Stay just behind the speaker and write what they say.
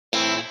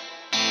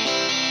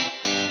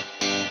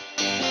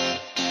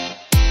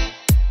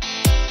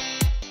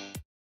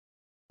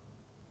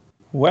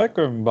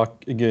Welcome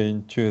back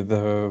again to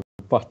the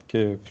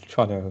Batcave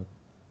channel.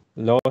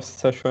 Last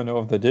session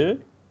of the day,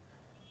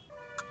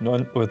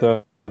 none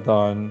other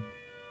than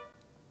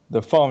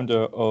the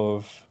founder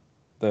of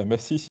the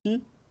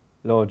MSCC,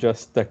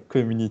 largest tech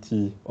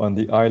community on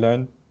the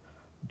island,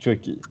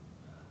 Joki.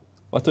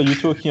 What are you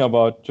talking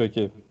about,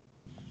 Joki?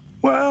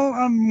 Well,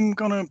 I'm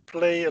gonna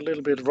play a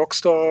little bit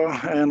Rockstar,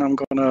 and I'm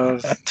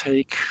gonna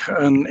take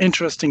an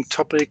interesting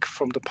topic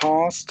from the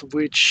past,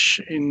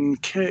 which in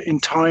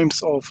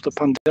times of the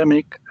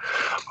pandemic,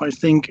 I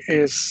think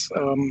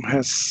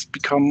has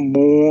become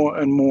more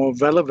and more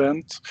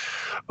relevant,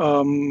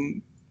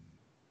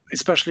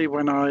 especially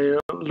when I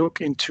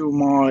look into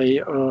my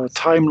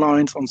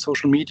timelines on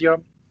social media,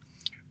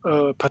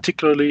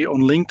 particularly on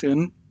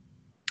LinkedIn.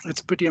 It's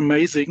pretty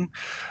amazing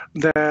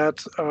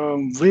that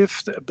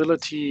with the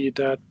ability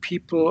that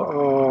people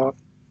are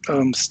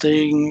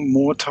staying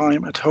more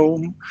time at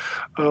home,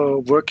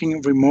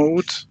 working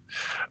remote,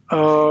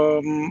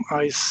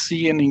 I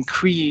see an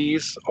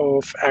increase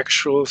of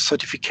actual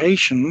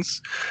certifications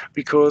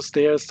because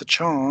there's the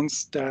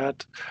chance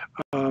that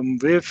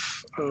with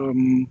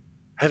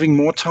having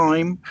more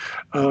time,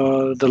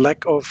 the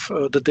lack of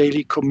the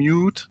daily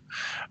commute,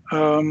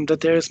 that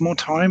there is more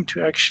time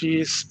to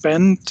actually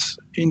spend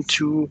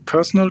into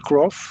personal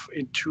growth,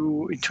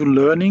 into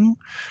learning,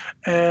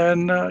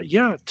 and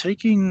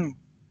taking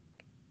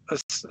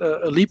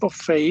a leap of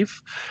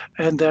faith,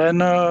 and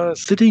then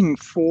sitting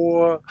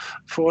for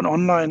an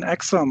online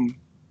exam.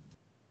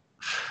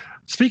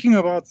 Speaking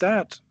about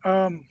that,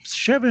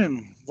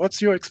 Shevin,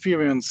 what's your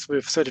experience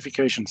with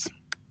certifications?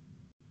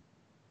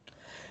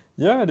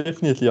 Yeah,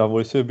 definitely. I've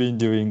also been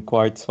doing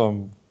quite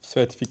some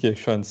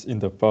certifications in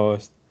the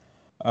past.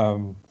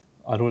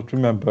 I don't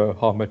remember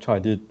how much I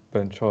did,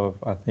 bunch of,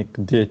 I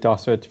think, data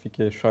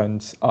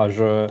certifications,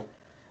 Azure,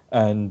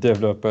 and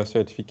developer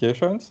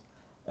certifications.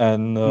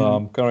 And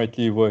I'm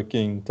currently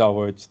working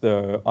towards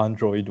the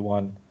Android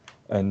one.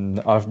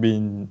 And I've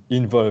been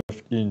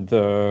involved in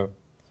the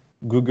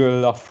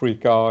Google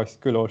Africa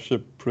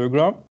Scholarship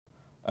Program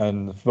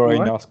and very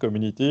All right. nice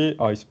community.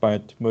 I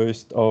spent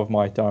most of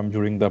my time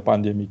during the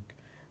pandemic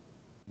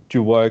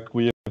to work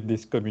with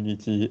this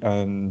community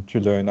and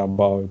to learn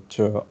about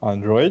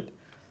Android.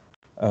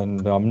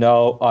 And I'm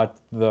now at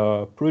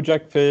the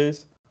project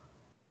phase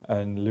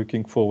and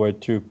looking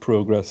forward to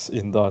progress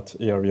in that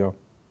area.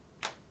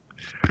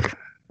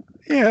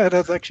 Yeah,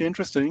 that's actually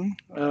interesting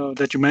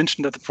that you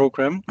mentioned that the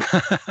program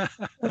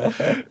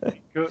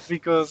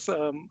because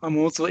I'm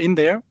also in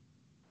there.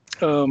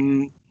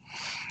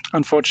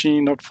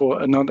 Unfortunately,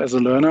 not as a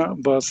learner,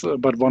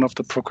 but one of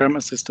the program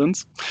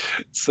assistants.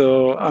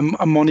 So I'm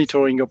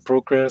monitoring your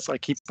progress. I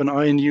keep an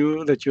eye on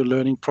you that you're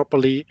learning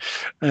properly,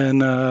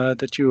 and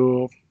that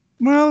you.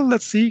 Well,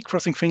 let's see.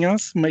 Crossing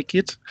fingers, make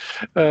it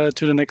to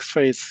the next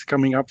phase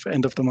coming up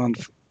end of the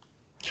month.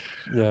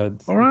 Yeah,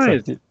 All right.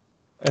 exactly.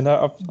 And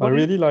I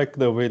really like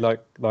the way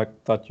like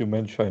that you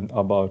mentioned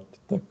about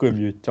the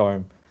commute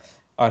time.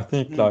 I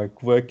think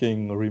like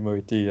working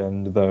remotely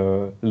and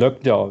the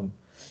lockdown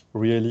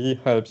really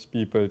helps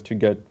people to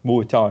get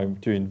more time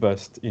to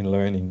invest in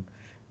learning.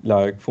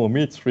 Like for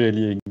me, it's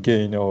really a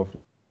gain of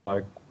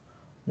like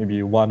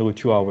maybe 1 or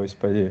 2 hours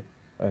per day,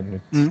 and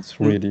it's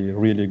really,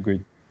 really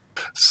good.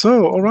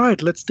 So, all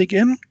right, let's dig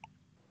in.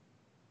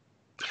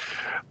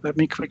 Let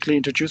me quickly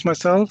introduce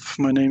myself.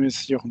 My name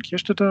is Jochen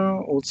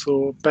Kirstetter,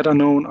 also better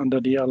known under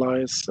the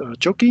alias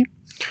Joki.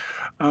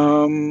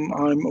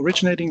 I'm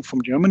originating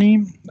from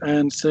Germany,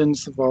 and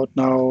since about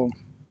now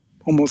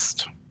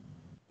almost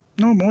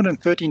no more than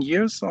 13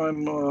 years,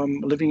 I'm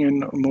living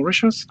in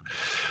Mauritius.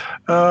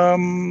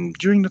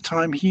 During the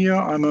time here,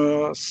 I'm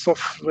a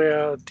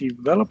software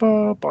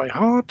developer by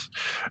heart,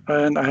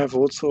 and I have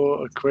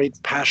also a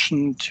great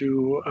passion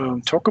to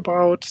talk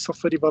about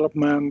software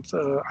development,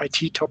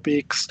 IT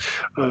topics,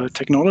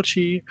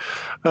 technology.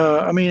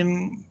 I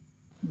mean,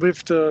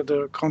 with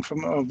the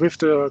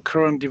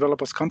current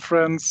developers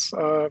conference,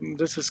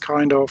 this is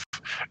kind of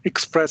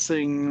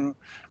expressing,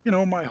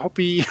 my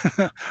hobby,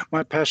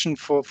 my passion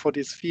for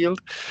this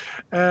field,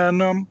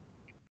 and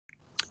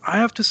I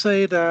have to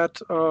say that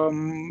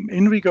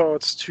in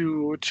regards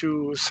to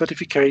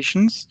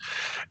certifications,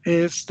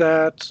 is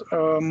that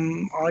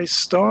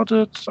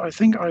I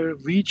think I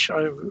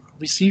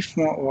received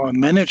more, or I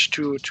managed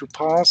to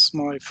pass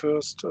my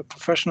first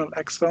professional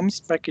exams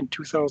back in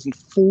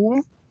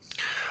 2004.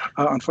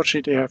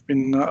 Unfortunately, they have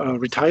been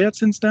retired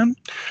since then.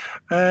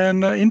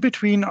 And in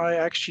between, I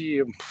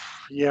actually,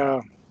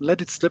 let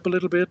it slip a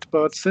little bit.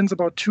 But since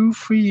about 2,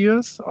 3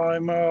 years,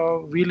 I'm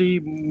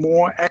really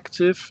more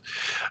active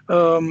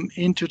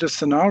into the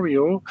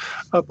scenario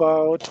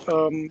about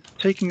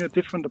taking a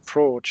different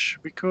approach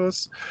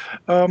because.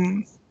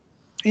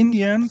 In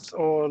the end,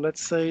 or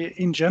let's say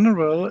in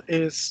general,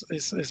 is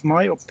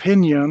my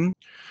opinion,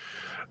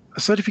 a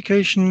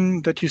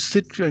certification that you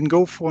sit and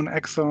go for an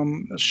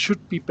exam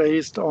should be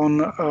based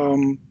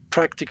on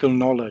practical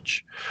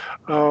knowledge,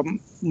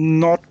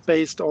 not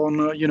based on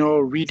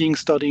reading,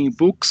 studying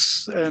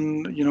books,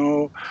 and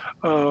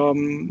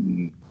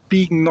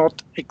being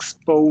not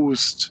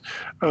exposed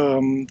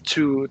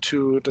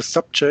to the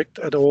subject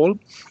at all.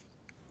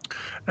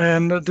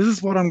 And this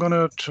is what I'm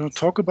going to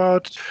talk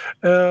about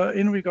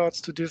in regards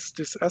to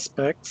these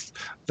aspects,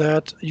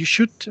 that you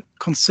should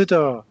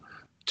consider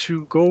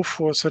to go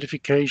for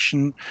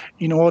certification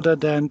in order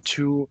then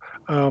to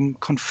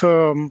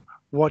confirm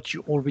what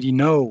you already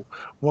know,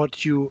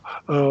 what you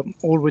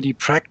already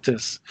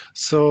practice.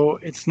 So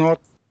it's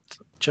not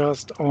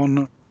just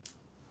on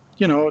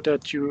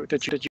that you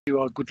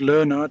are a good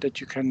learner, that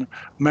you can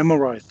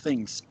memorize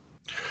things.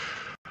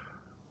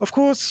 Of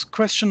course,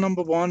 question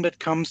number one that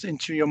comes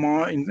into your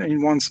mind,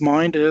 in one's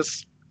mind,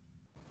 is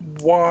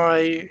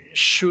why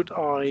should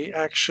I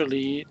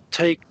actually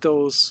take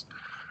those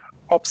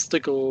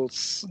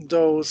obstacles,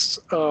 those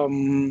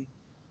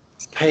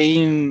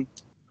pain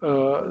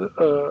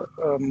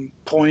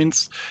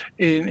points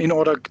in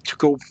order to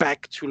go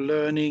back to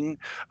learning?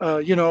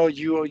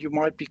 You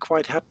might be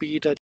quite happy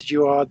that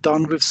you are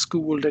done with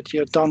school, that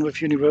you're done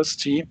with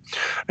university,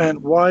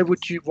 and why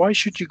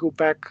should you go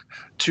back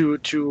to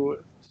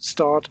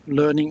start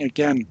learning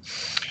again?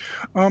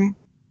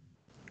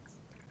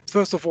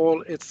 First of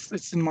all,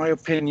 it's in my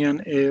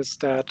opinion is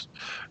that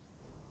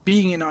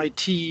being in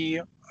IT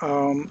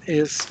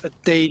is a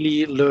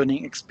daily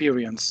learning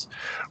experience.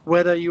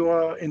 Whether you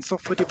are in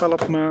software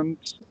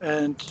development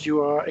and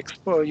you are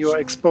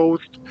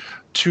exposed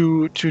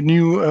to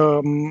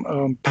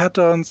new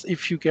patterns,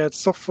 if you get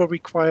software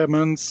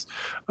requirements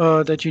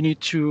that you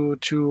need to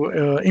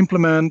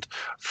implement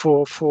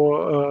for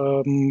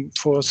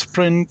a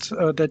sprint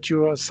that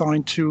you are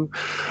assigned to,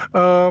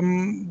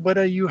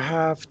 whether you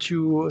have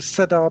to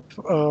set up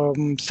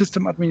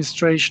system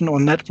administration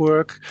or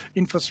network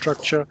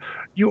infrastructure,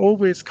 you're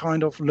always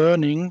kind of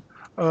learning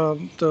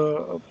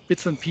the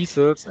bits and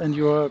pieces, and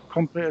you're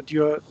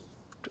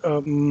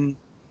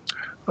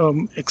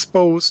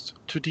exposed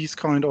to these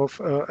kind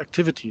of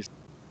activities.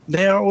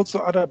 There are also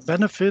other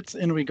benefits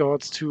in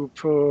regards to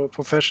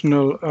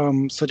professional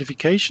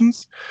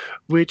certifications,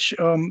 which,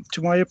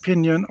 to my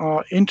opinion,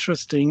 are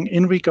interesting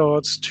in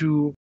regards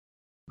to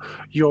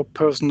your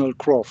personal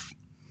growth.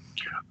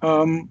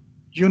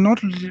 You're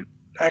not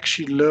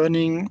actually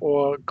learning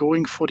or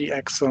going for the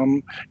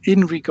exam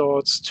in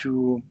regards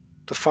to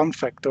the fun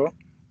factor.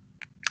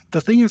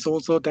 The thing is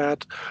also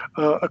that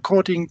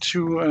according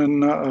to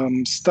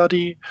a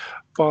study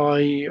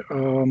by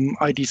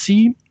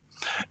IDC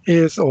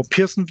or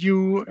Pearson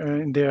VUE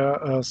in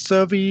their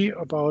survey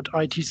about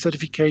IT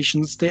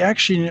certifications, they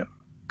actually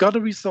got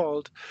a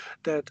result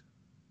that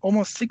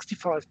almost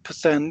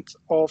 65%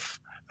 of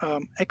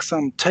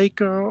exam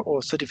taker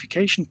or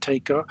certification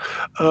taker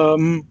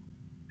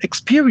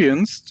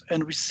experienced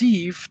and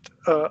received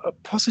a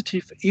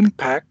positive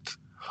impact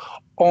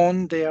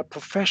on their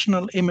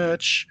professional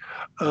image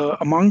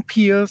among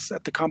peers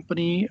at the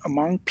company,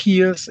 among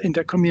peers in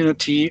their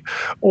community,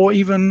 or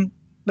even,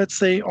 let's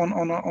say,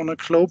 on a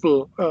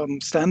global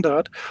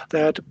standard,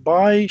 that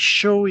by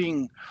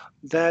showing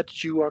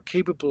that you are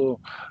capable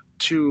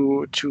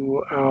to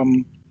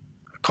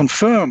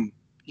confirm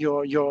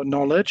your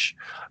knowledge,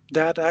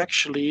 that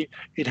actually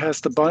it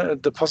has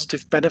the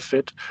positive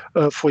benefit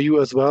for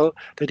you as well,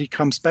 that it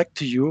comes back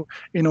to you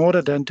in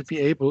order then to be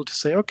able to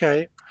say,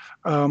 okay,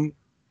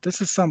 this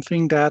is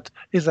something that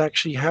is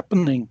actually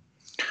happening.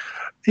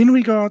 In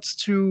regards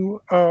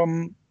to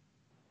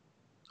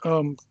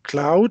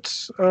cloud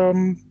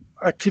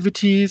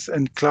activities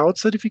and cloud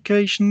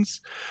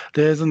certifications,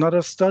 there's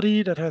another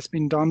study that has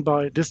been done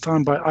this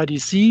time by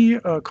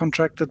IDC,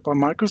 contracted by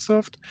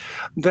Microsoft,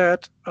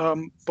 that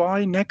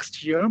by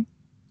next year,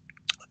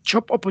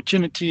 job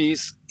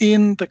opportunities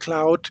in the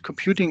cloud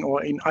computing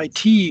or in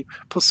IT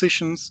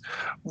positions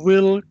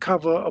will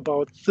cover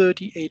about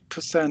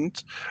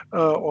 38%,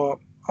 or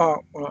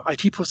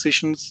IT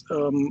positions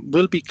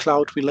will be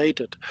cloud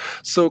related.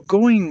 So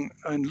going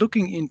and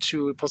looking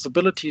into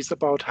possibilities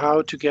about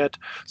how to get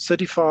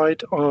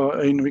certified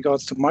in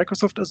regards to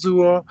Microsoft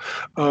Azure,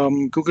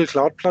 Google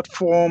Cloud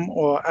Platform,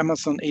 or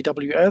Amazon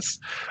AWS,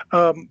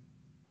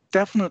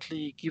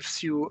 definitely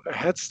gives you a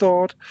head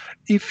start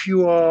if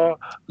you are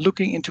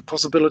looking into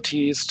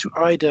possibilities to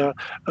either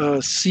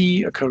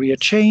see a career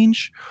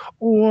change,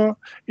 or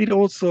it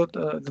also,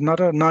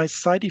 another nice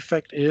side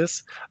effect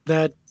is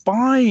that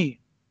by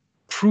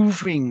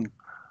proving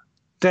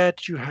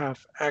that you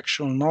have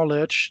actual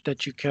knowledge,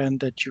 that you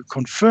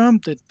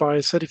confirmed it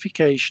by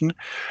certification,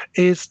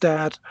 is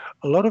that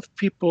a lot of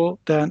people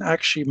then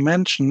actually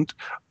mentioned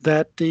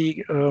that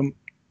they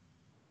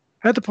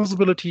had the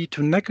possibility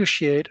to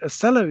negotiate a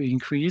salary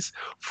increase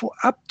for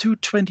up to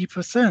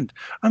 20%.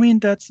 I mean,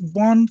 that's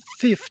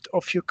 1/5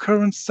 of your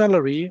current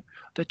salary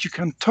that you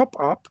can top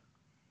up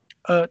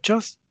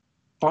just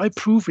by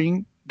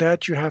proving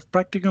that you have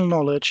practical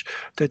knowledge,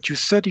 that you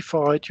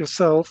certified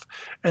yourself,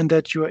 and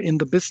that you are in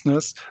the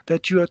business,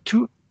 that you are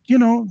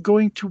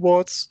going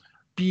towards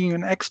being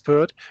an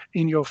expert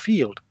in your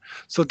field.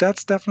 So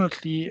that's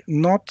definitely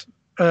not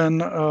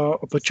an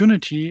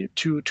opportunity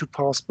to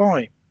pass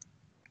by.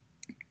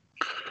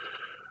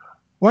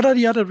 What are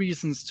the other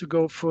reasons to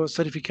go for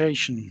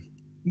certification?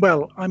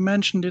 Well, I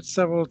mentioned it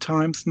several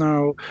times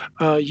now.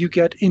 You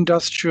get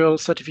industrial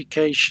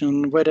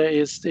certification, whether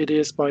it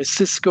is by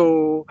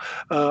Cisco,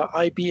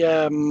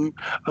 IBM,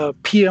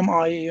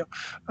 PMI,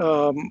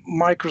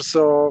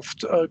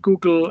 Microsoft,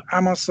 Google,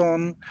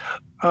 Amazon.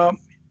 Um,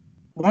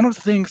 One of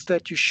the things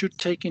that you should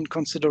take in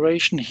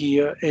consideration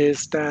here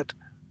is that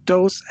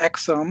those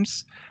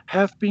exams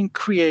have been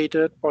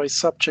created by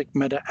subject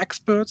matter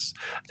experts.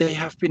 They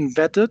have been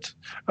vetted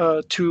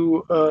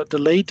to the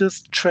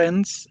latest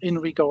trends in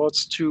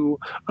regards to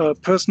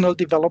personal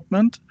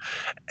development.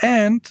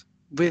 And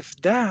with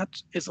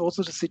that is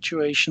also the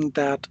situation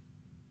that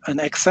an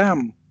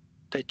exam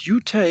that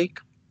you take,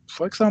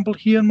 for example,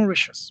 here in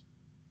Mauritius,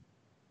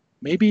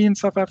 maybe in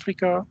South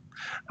Africa,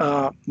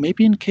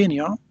 maybe in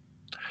Kenya,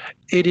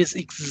 it is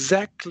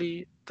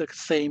exactly the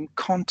same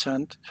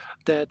content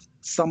that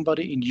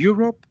somebody in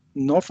Europe,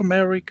 North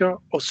America,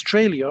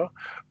 Australia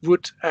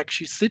would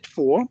actually sit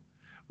for,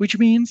 which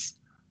means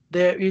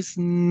there is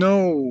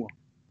no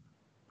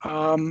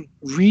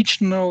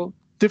regional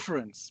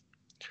difference.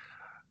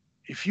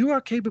 If you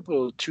are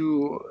capable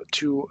to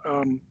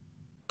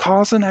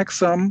pass an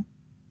exam,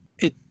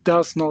 it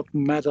does not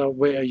matter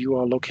where you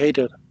are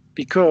located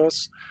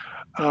because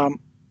um,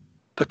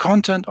 the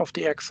content of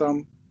the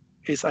exam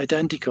is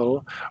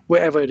identical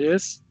wherever it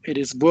is. It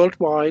is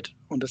worldwide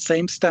on the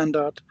same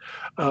standard.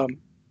 Um,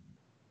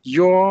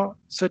 your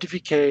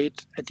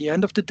certificate at the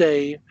end of the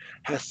day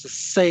has the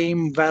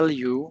same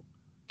value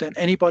than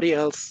anybody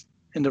else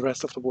in the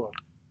rest of the world.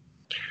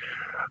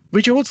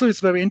 Which also is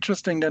very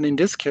interesting then in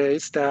this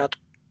case uh,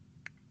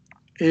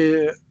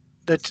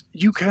 that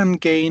you can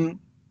gain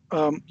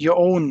your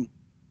own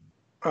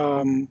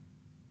um,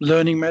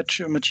 learning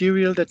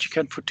material that you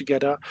can put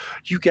together.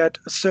 You get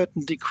a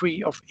certain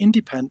degree of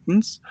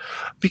independence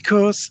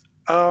because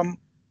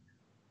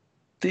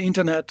the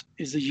internet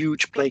is a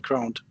huge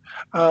playground.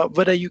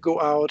 Whether you go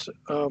out,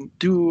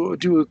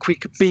 do a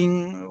quick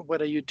Bing,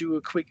 whether you do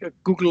a quick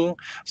Google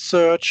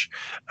search,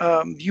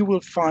 you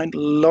will find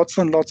lots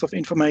and lots of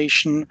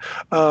information,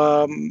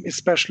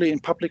 especially in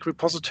public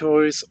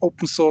repositories,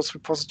 open source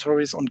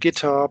repositories on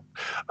GitHub.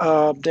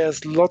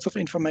 There's lots of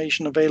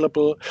information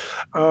available.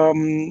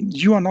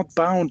 You are not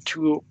bound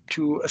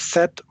to a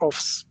set of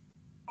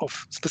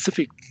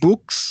specific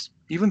books,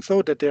 even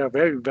though that they are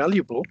very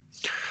valuable,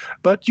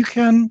 but you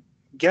can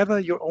gather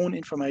your own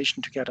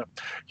information together.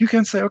 You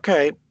can say,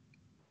 okay,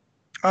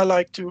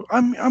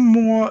 I'm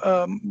more,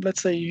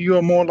 let's say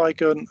you're more like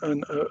a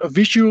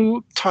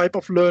visual type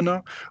of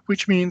learner,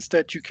 which means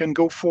that you can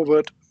go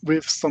forward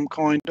with some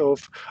kind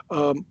of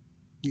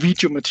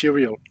video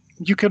material.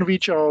 You can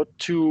reach out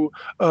to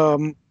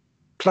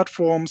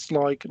platforms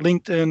like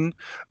LinkedIn,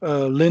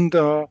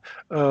 Lynda,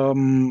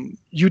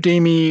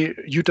 Udemy,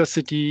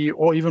 Udacity,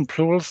 or even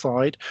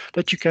Pluralsight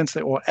that you can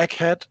say, or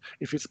Egghead,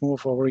 if it's more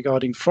for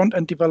regarding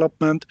front-end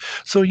development.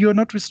 So you're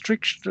not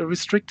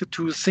restricted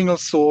to a single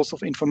source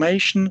of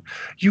information.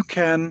 You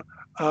can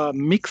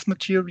mix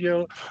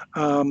material.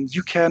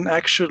 You can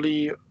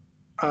actually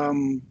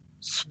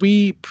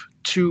sweep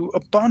to a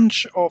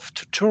bunch of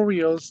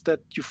tutorials that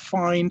you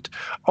find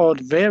on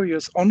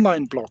various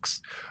online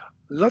blogs.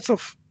 Lots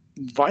of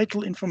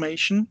vital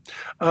information.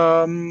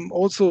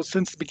 Also,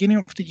 since the beginning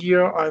of the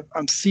year,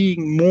 I'm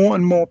seeing more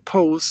and more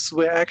posts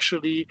where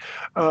actually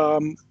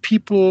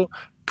people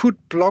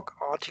put blog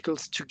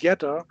articles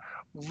together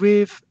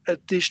with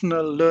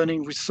additional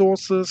learning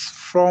resources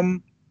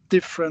from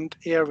different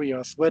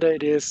areas, whether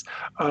it is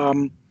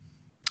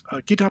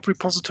GitHub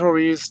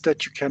repositories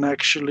that you can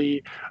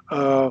actually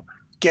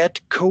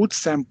get code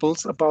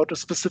samples about a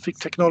specific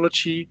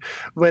technology,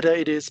 whether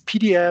it is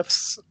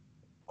PDFs,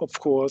 of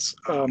course,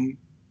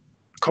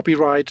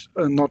 copyright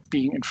not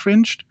being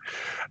infringed,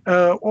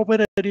 or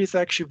whether it is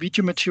actually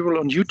video material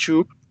on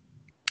YouTube.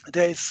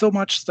 There is so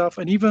much stuff,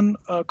 and even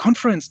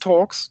conference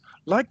talks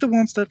like the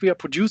ones that we are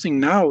producing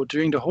now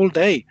during the whole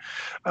day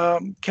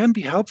can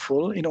be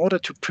helpful in order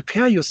to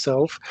prepare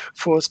yourself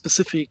for a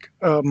specific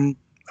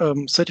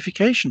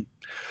certification.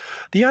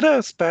 The other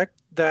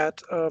aspect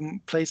that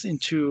plays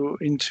into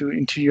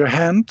your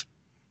hand,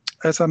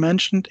 as I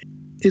mentioned,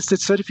 is that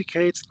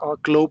certificates are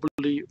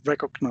globally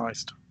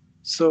recognized.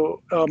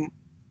 So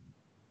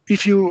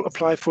if you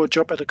apply for a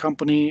job at a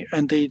company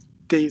and they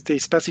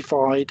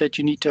specify that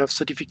you need to have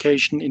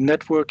certification in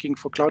networking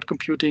for cloud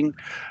computing,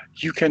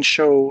 you can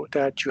show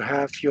that you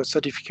have your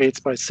certificates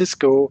by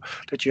Cisco,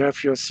 that you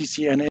have your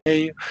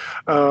CCNA.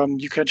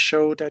 You can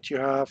show that you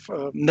have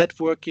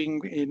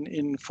networking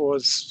in for a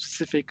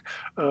specific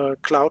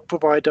cloud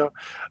provider.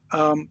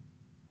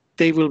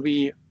 They will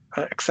be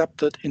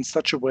accepted in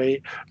such a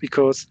way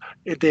because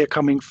they're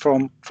coming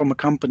from a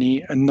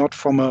company and not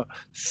from a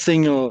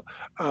single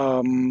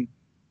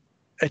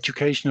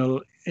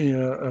educational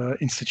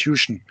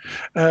institution.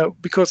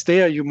 Because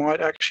there you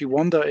might actually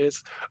wonder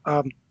is,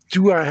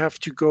 do I have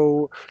to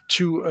go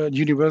to a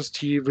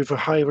university with a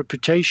high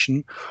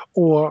reputation,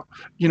 or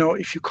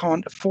if you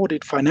can't afford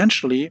it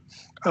financially,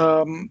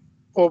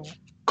 or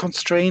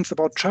constraints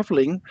about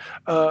traveling,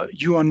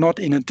 you are not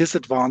in a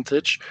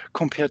disadvantage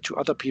compared to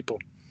other people.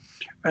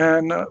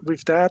 And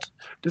with that,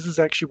 this is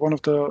actually one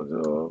of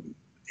the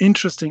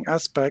interesting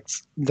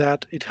aspects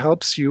that it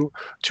helps you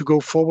to go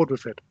forward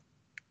with it.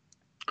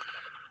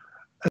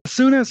 As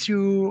soon as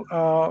you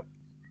are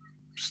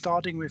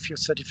starting with your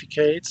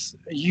certificates,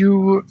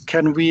 you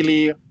can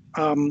really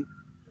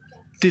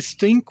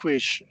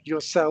distinguish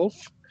yourself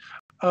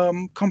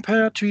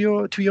compared to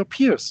your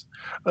peers,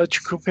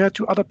 compared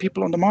to other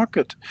people on the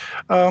market.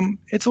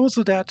 It's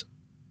also that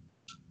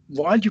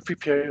while you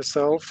prepare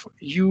yourself,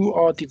 you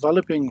are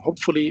developing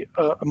hopefully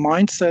a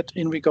mindset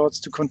in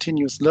regards to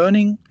continuous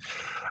learning.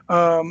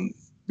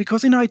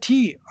 Because in IT,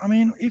 I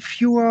mean,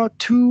 if you are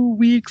 2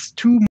 weeks,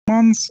 2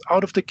 months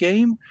out of the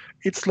game,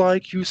 it's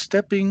like you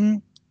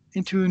stepping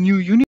into a new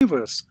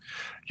universe.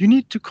 You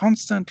need to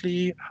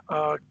constantly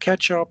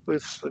catch up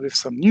with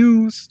some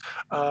news.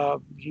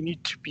 You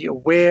need to be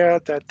aware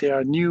that there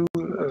are new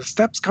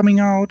steps coming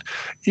out.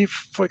 If,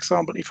 for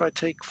example, if I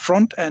take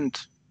front end,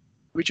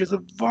 which is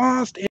a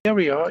vast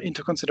area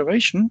into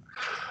consideration,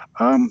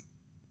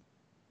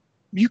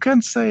 you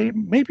can say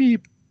maybe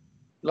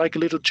like a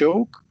little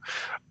joke,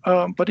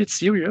 but it's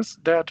serious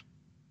that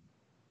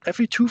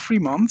every 2-3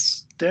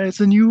 months there is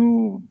a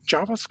new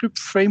JavaScript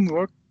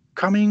framework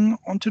coming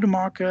onto the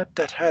market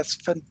that has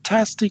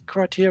fantastic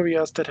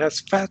criteria, that has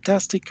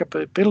fantastic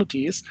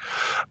capabilities.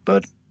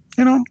 But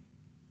you know,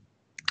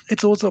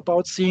 it's also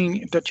about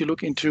seeing that you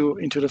look into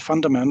the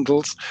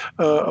fundamentals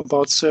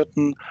about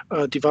certain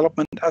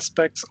development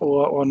aspects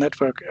or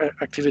network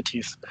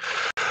activities.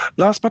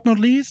 Last but not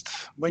least,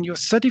 when you're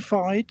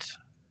certified,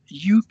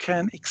 you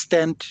can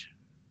extend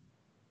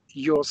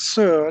your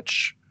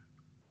search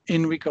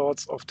in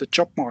regards of the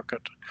job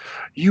market.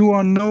 You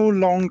are no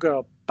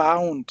longer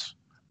bound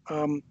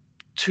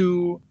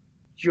to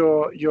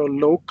your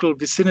local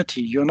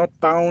vicinity. You're not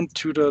bound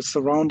to the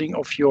surrounding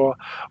of your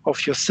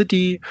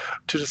city,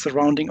 to the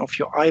surrounding of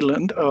your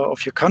island,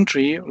 of your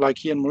country. Like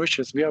here in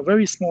Mauritius, we are a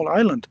very small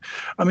island.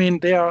 I mean,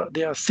 there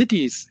are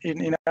cities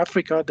in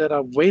Africa that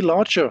are way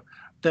larger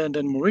than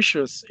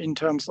Mauritius in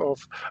terms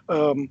of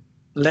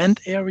land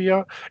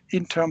area,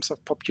 in terms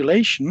of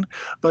population.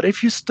 But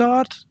if you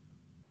start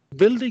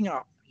building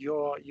up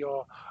your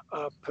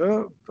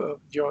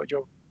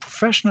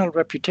professional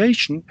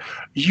reputation,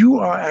 you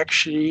are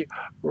actually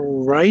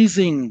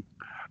rising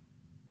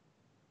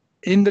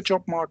in the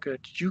job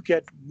market. You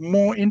get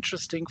more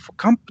interesting for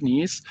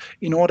companies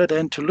in order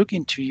then to look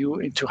into you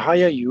and to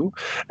hire you.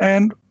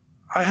 And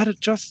I had it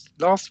just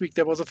last week.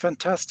 There was a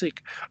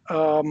fantastic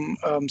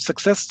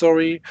success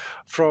story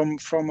from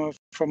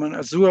an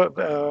Azure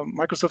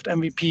Microsoft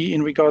MVP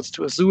in regards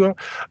to Azure.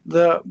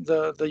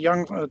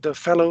 The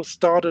fellow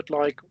started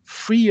like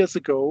 3 years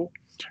ago,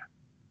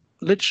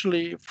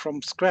 literally from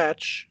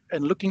scratch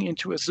and looking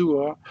into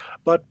Azure,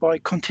 but by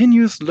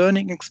continuous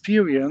learning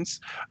experience,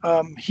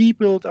 he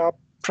built up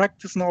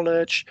practice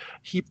knowledge,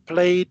 he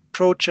played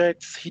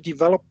projects, he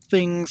developed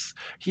things,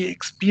 he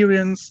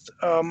experienced,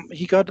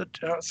 he got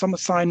some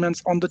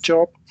assignments on the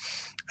job,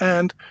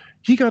 and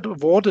he got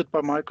awarded by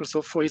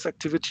Microsoft for his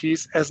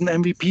activities as an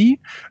MVP.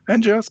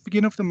 And just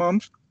beginning of the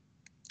month,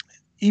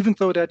 even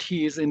though that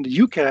he is in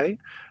the UK,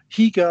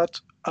 he got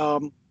a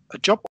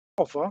job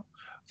offer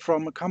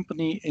from a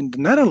company in the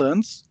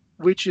Netherlands,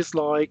 which is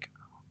like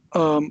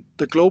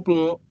the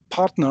global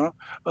partner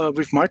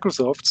with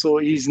Microsoft. So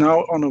he's now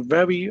on a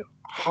very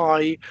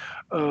high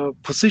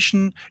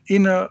position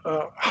in a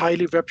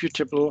highly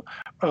reputable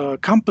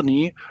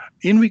company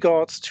in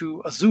regards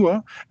to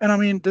Azure. And I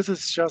mean, this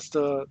is just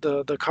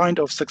the kind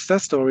of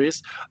success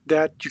stories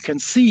that you can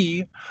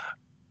see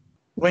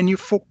when you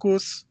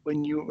focus,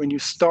 when you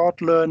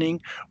start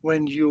learning,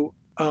 when you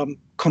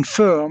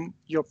confirm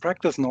your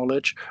practice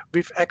knowledge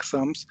with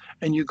exams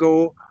and you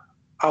go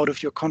out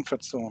of your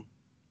comfort zone.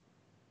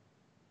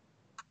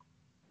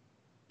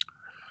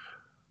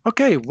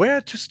 Okay,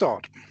 where to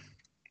start?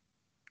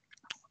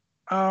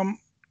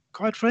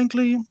 Quite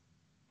frankly,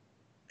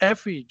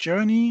 every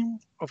journey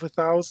of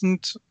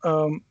 1,000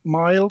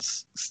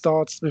 miles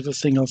starts with a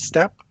single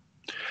step.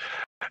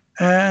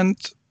 And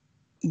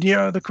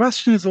the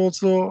question is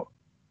also,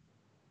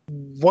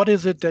 what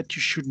is it that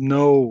you should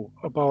know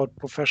about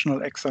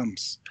professional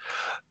exams?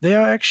 There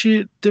are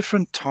actually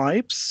different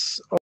types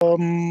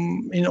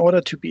in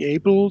order to be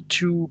able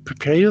to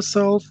prepare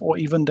yourself or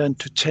even then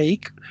to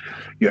take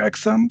your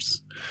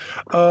exams.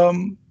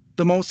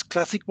 The most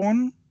classic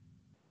one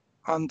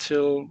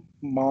until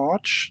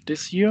March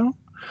this year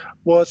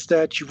was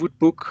that you would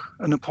book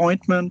an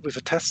appointment with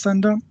a test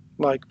center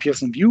like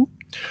Pearson VUE,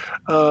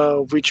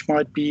 which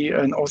might be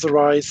an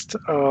authorized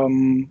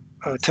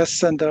test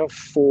center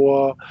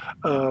for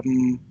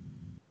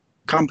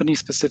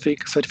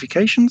company-specific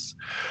certifications.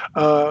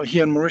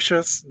 Here in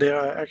Mauritius, there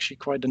are actually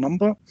quite a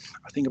number.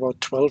 I think about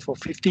 12 or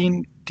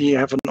 15. They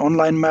have an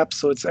online map,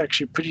 so it's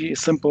actually pretty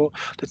simple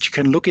that you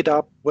can look it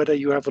up whether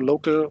you have a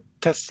local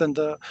test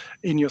center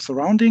in your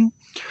surrounding.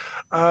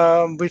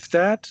 With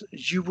that,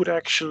 you would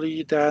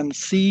actually then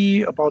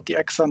see about the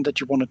exam that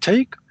you want to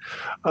take,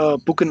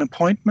 book an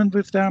appointment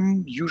with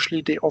them.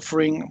 Usually they're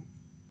offering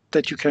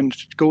that you can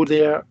go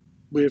there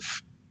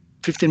with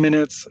 15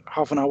 minutes,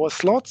 half an hour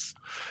slots.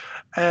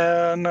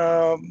 And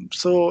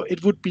so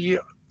it would be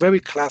very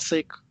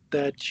classic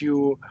that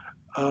you,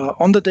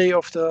 on the day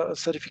of the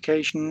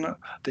certification,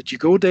 that you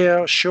go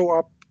there, show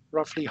up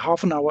roughly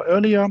half an hour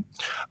earlier.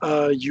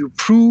 You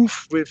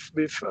prove with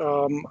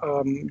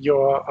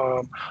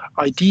your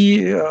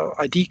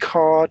ID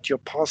card, your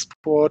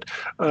passport,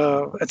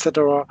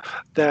 etc.,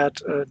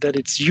 that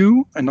it's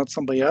you and not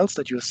somebody else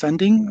that you're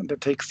sending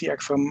that takes the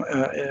exam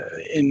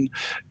in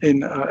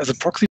as a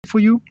proxy for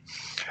you.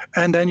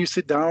 And then you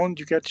sit down,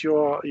 you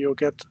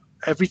get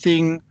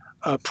everything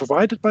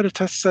provided by the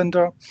test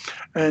center.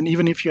 And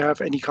even if you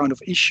have any kind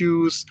of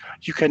issues,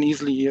 you can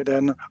easily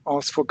then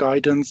ask for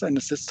guidance and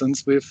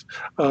assistance with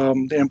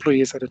the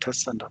employees at the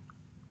test center.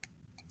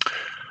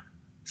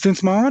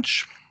 Since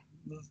March,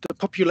 the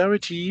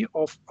popularity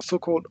of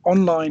so-called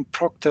online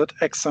proctored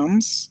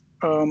exams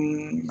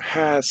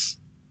has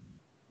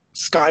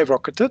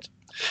skyrocketed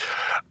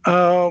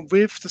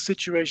with the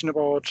situation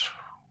about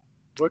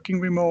working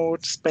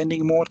remote,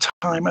 spending more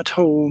time at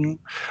home,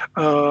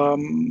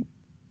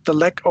 the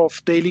lack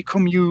of daily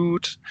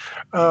commute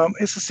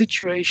is a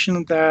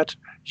situation that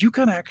you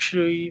can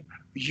actually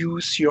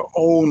use your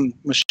own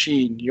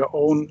machine, your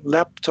own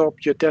laptop,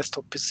 your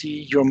desktop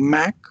PC, your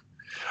Mac,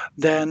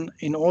 then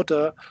in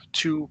order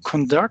to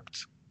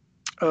conduct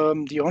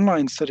the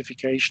online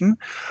certification.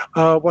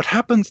 What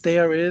happens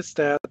there is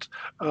that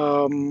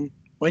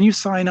when you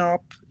sign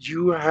up,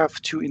 you have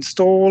to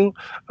install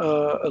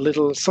a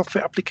little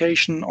software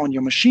application on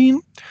your machine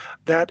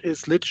that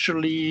is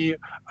literally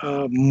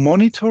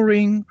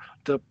monitoring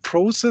the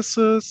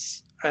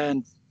processes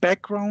and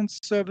background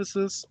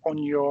services on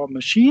your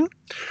machine.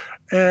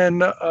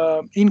 And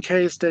in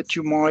case that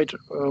you might,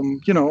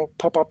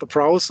 pop up a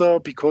browser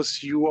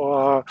because you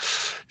are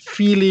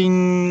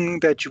feeling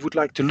that you would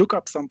like to look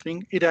up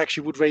something, it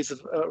actually would raise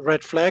a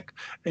red flag,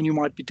 and you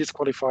might be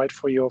disqualified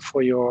for your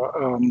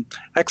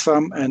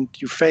exam, and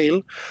you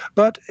fail.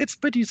 But it's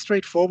pretty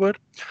straightforward.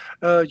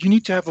 You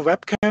need to have a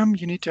webcam,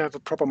 you need to have a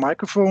proper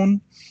microphone,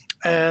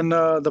 and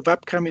the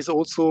webcam is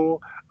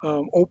also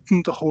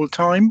open the whole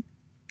time.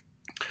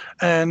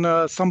 And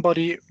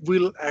somebody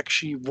will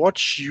actually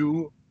watch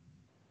you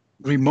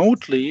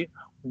remotely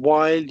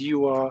while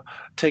you are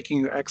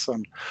taking your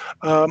exam.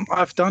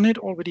 I've done it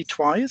already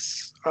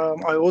twice.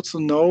 I also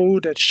know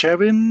that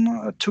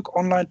Sherwin took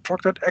online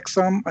proctored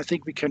exam. I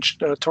think we can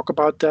talk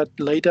about that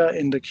later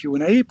in the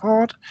Q&A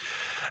part.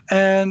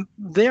 And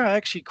there are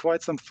actually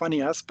quite some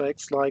funny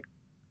aspects, like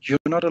you're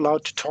not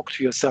allowed to talk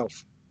to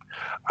yourself.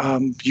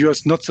 You're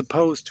not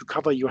supposed to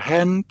cover your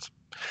hand.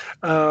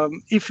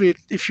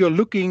 If you're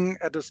looking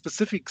at a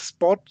specific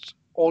spot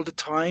all the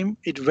time,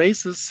 it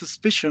raises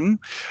suspicion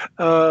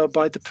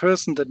by the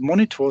person that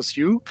monitors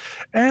you.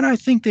 And I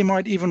think they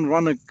might even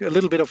run a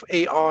little bit of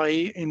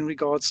AI in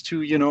regards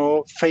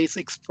to, face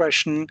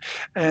expression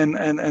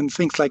and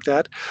things like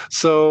that.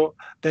 So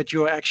that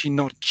you're actually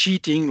not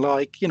cheating,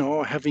 like,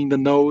 having the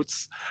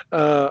notes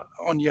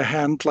on your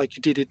hand like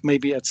you did it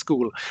maybe at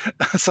school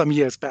some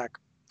years back.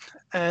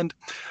 And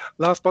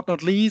last but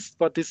not least,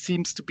 but this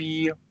seems to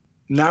be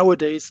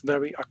nowadays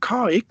very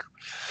archaic,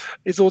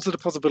 is also the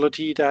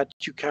possibility that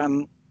you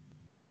can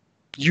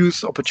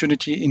use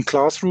opportunity in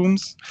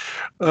classrooms,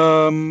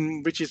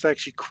 which is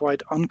actually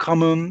quite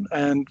uncommon.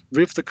 And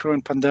with the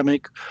current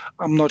pandemic,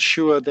 I'm not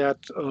sure that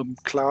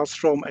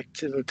classroom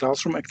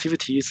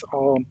activities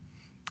are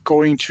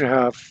going to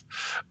have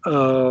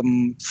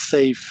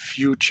safe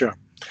future.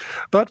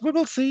 But we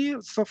will see.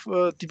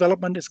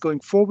 Development is going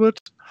forward.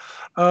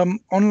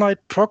 Online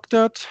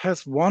proctored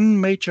has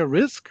one major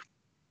risk,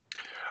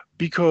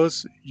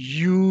 because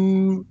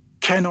you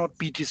cannot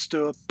be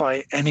disturbed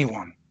by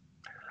anyone.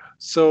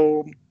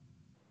 So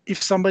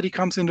if somebody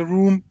comes in the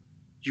room,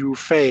 you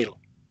fail.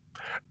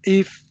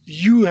 If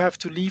you have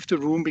to leave the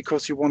room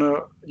because you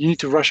need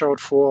to rush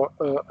out for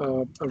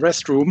a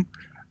restroom,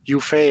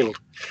 you fail.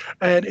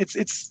 And it's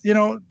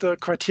the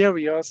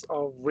criteria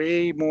are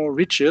way more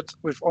rigid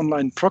with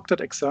online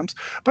proctored exams.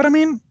 But I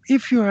mean,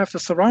 if you have the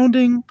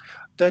surrounding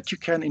that you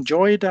can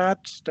enjoy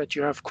that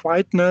you have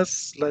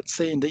quietness, let's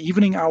say in the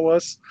evening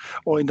hours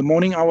or in the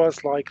morning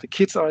hours, like the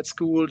kids are at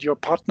school, your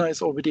partner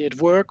is already at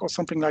work or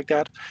something like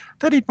that,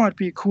 then it might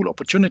be a cool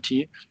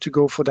opportunity to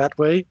go for that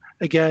way.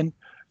 Again,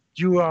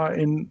 you are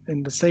in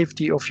the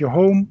safety of your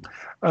home,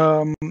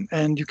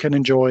 and you can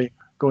enjoy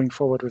going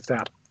forward with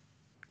that.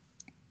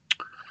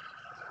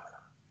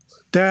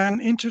 Then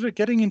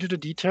getting into the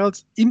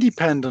details,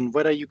 independent,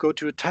 whether you go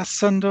to a test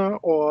center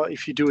or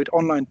if you do it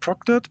online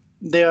proctored,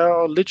 there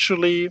are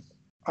literally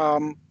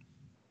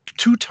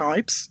two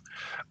types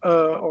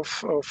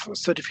of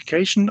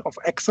certification of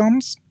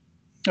exams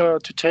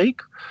to take.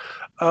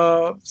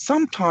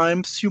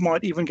 Sometimes you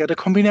might even get a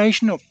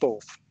combination of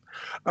both.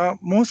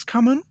 Most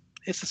common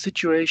is a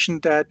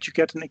situation that you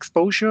get an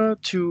exposure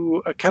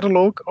to a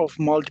catalog of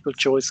multiple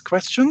choice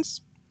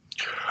questions.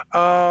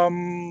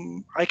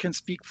 I can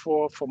speak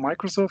for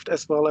Microsoft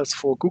as well as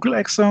for Google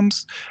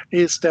exams,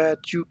 is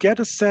that you get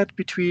a set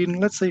between,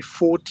 let's say,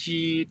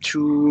 40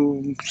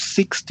 to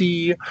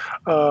 60,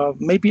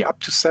 maybe up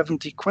to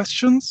 70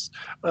 questions,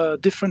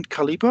 different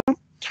caliber.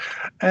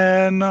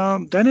 And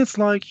then it's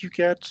like you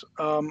get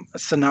a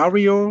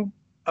scenario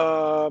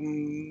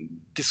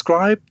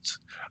described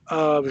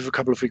with a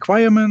couple of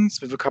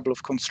requirements, with a couple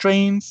of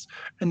constraints,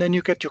 and then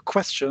you get your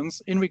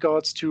questions in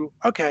regards to,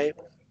 okay,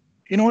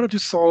 in order to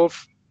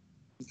solve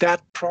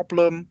that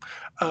problem,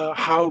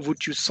 how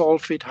would you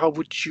solve it? How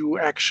would you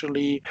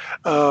actually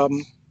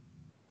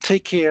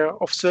take care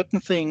of certain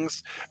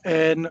things?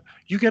 And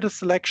you get a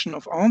selection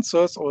of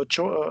answers or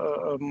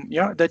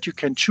that you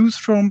can choose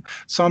from.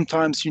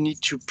 Sometimes you need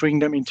to bring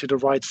them into the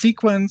right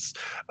sequence.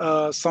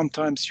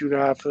 Sometimes you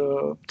have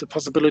the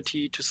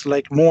possibility to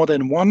select more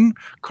than one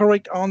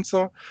correct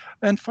answer.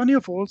 And funny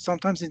of all,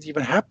 sometimes it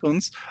even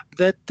happens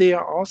that they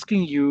are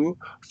asking you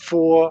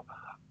for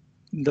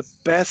the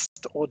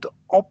best or the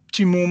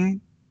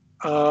optimum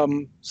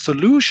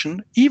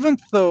solution, even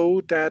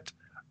though that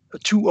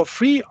two or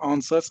three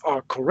answers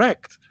are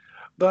correct.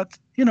 But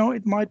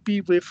it might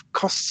be with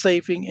cost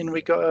saving in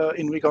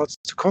regards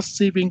to cost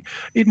saving.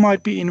 It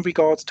might be in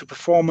regards to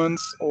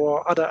performance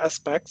or other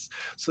aspects,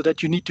 so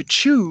that you need to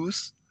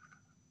choose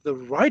the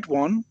right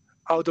one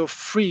out of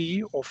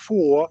 3 or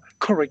 4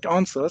 correct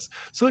answers.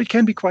 So it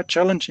can be quite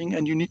challenging,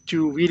 and you need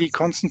to really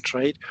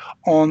concentrate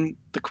on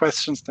the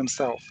questions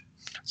themselves.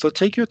 So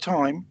take your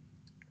time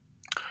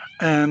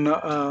and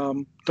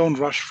don't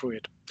rush through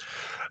it.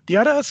 The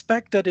other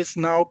aspect that is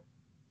now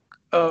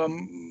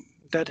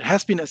that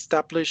has been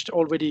established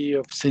already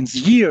since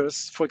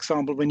years, for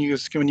example, when you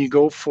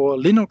go for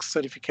Linux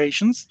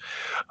certifications,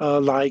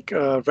 like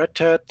Red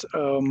Hat,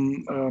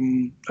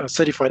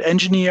 certified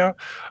engineer,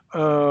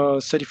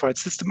 certified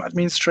system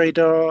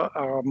administrator,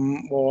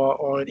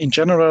 or in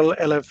general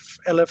LF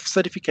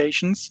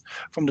certifications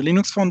from the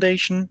Linux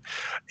Foundation,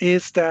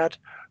 is that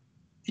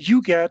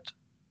you get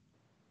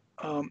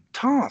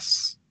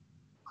tasks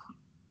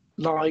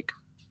like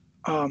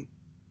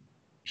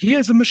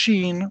here's a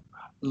machine,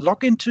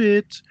 log into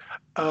it,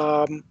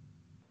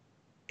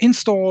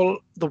 install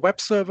the web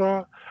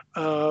server,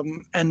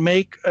 and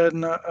make a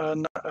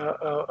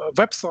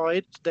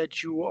website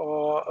that you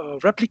are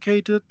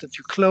replicated, that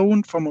you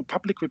clone from a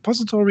public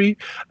repository,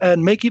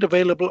 and make it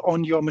available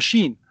on your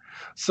machine.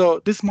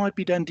 So this might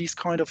be then these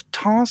kind of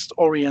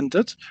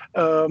task-oriented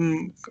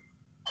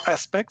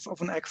aspects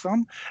of an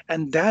exam.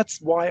 And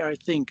that's why I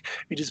think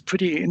it is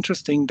pretty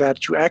interesting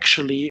that you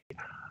actually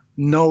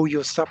know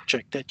your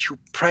subject, that you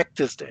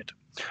practiced it,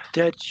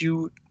 that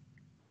you,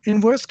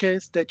 in worst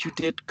case, that you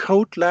did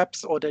code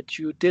labs, or that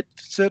you did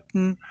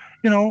certain,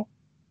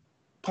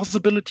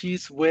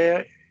 possibilities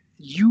where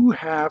you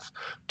have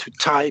to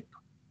type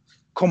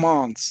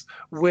commands,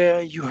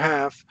 where you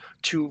have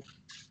to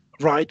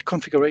write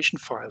configuration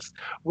files,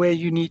 where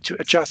you need to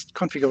adjust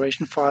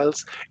configuration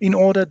files in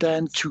order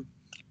then to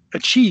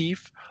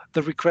achieve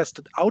the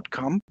requested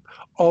outcome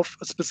of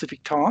a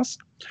specific task.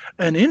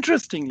 And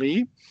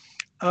interestingly,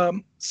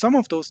 some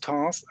of those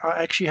tasks are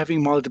actually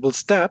having multiple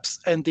steps,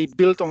 and they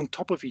build on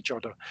top of each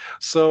other.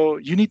 So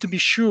you need to be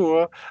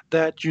sure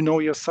that you know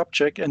your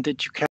subject and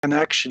that you can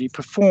actually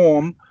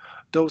perform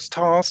those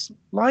tasks,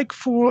 like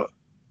for,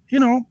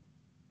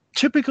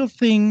 typical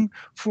thing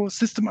for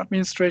system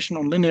administration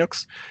on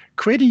Linux.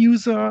 Create a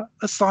user,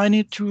 assign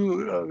it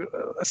to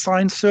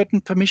assign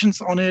certain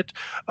permissions on it,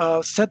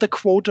 set a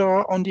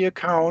quota on the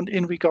account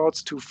in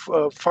regards to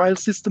file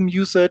system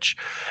usage,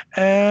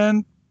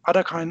 and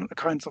other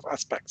kinds of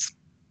aspects.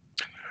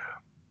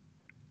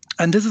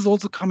 And this is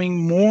also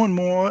coming more and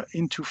more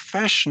into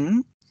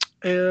fashion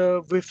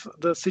with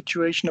the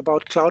situation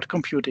about cloud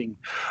computing.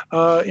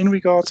 In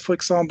regards, for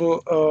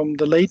example,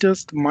 the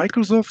latest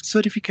Microsoft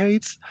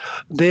certificates,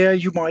 there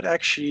you might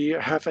actually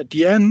have at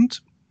the end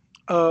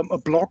a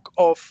block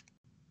of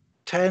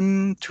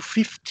 10 to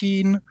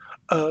 15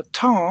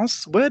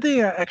 tasks where they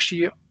are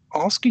actually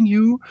asking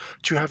you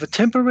to have a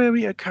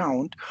temporary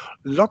account,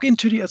 log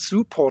into the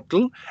Azure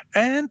portal,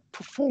 and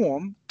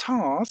perform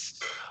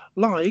tasks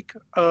like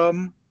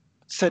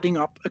setting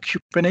up a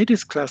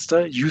Kubernetes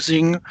cluster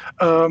using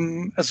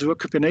Azure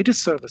Kubernetes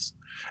service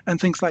and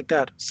things like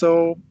that.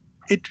 So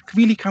it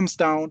really comes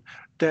down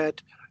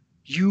that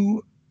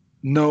you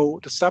know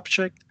the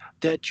subject,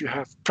 that you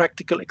have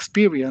practical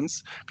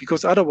experience,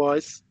 because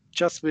otherwise,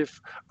 just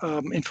with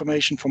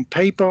information from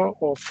paper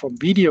or from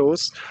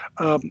videos,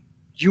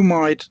 you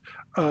might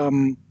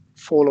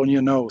fall on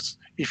your nose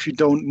if you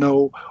don't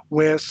know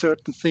where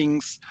certain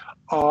things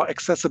are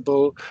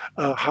accessible,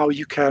 how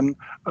you can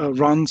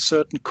run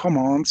certain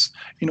commands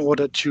in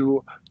order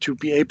to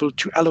be able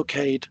to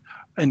allocate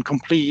and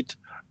complete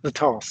the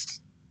tasks.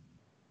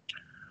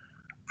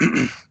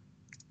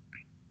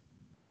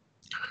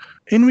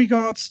 In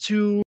regards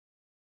to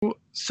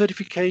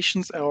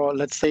certifications, or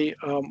let's say,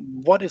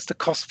 what is the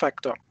cost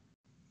factor?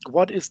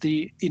 What is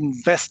the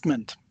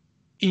investment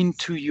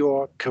into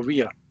your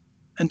career?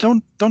 And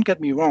don't get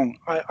me wrong,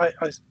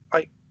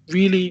 I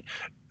really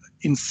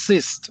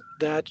insist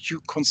that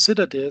you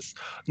consider this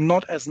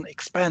not as an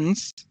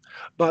expense,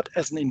 but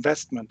as an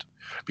investment.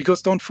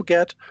 Because don't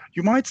forget,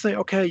 you might say,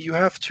 okay, you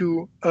have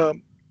to,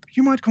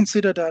 you might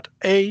consider that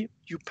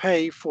you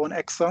pay for an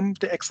exam,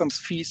 the exam's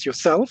fees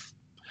yourself.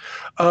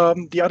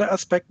 The other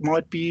aspect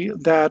might be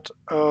that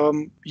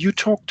you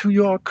talk to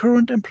your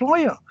current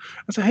employer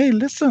and say, hey,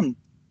 listen,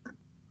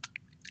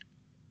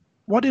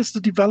 what is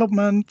the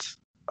development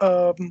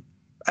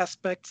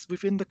aspects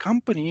within the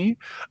company?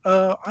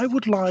 I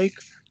would like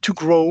to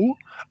grow.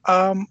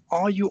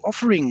 Are you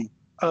offering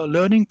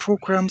learning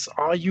programs?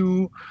 Are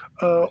you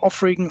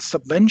offering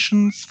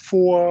subventions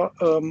for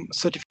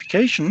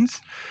certifications?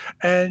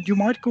 And you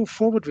might go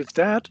forward with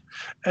that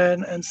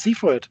and see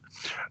for it.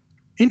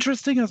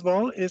 Interesting as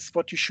well is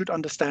what you should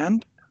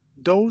understand.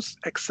 Those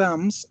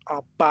exams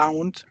are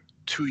bound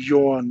to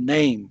your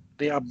name.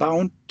 They are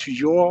bound to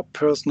your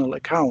personal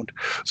account.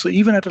 So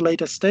even at a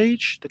later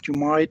stage that you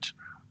might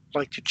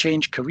like to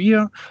change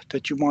career,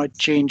 that you might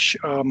change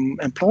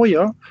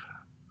employer,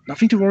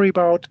 nothing to worry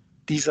about.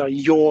 These are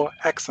your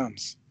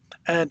exams.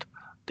 And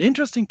the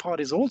interesting part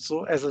is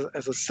also, as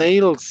a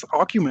sales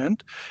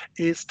argument,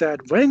 is that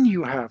when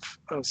you have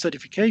a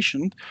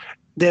certification,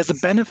 there's a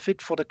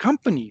benefit for the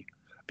company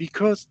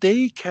because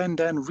they can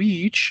then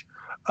reach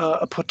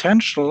a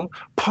potential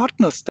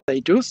partner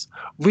status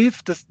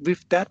with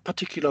that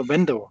particular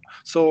vendor.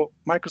 So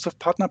Microsoft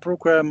Partner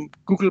Program,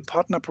 Google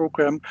Partner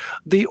Program,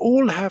 they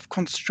all have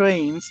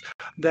constraints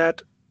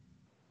that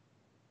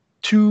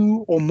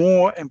 2 or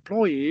more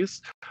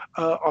employees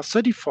are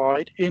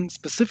certified in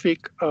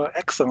specific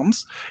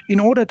exams in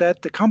order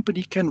that the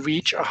company can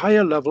reach a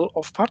higher level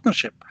of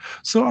partnership.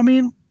 So, I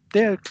mean,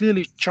 there are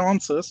clearly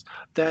chances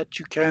that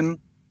you can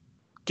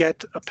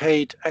get a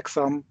paid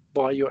exam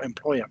by your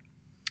employer.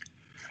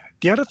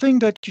 The other thing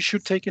that you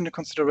should take into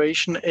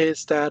consideration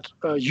is that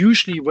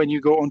usually when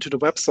you go onto the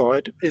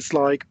website, it's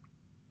like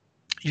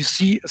you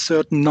see a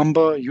certain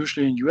number,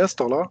 usually in US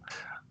dollar.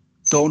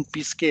 Don't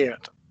be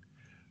scared.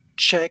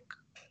 Check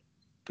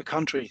the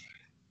country.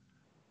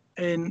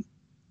 In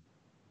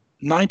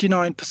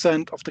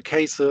 99% of the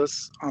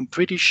cases, I'm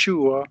pretty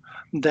sure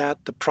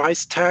that the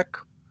price tag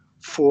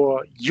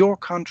for your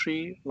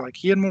country, like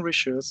here in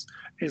Mauritius,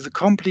 is a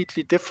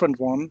completely different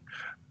one,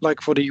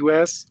 like for the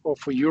US or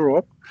for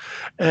Europe.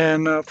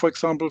 And for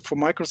example, for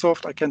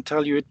Microsoft, I can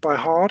tell you it by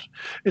heart,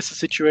 it's a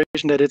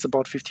situation that it's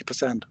about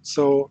 50%.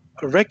 So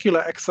a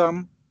regular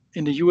exam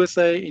in the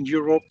USA, in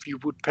Europe, you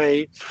would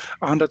pay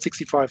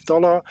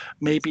 $165,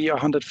 maybe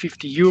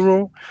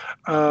 €150.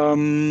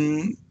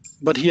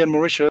 But here in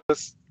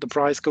Mauritius, the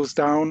price goes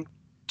down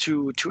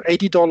to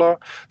 $80.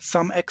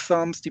 Some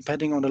exams,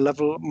 depending on the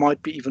level,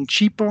 might be even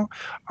cheaper.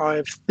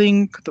 I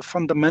think the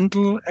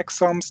fundamental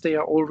exams, they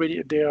are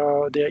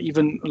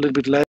even a little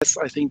bit less.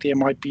 I think they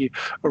might be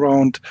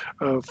around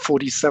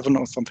 47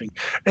 or something.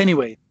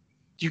 Anyway,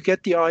 you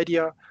get the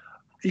idea.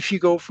 If you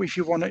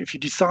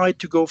decide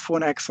to go for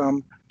an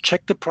exam,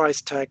 check the price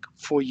tag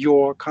for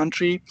your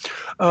country.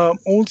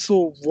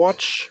 Also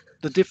watch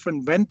the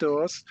different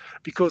vendors,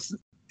 because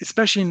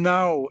especially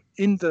now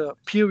in the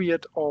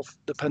period of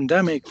the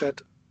pandemic,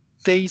 that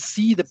they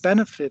see the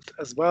benefit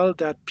as well,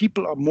 that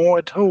people are more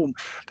at home,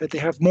 that they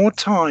have more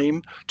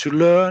time to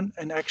learn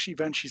and actually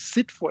eventually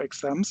sit for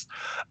exams.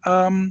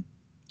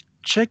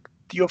 Check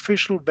the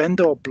official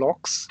vendor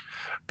blogs,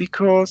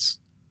 because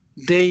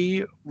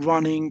they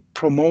running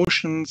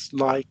promotions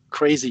like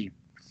crazy.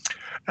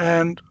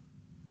 And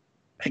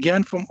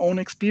again, from own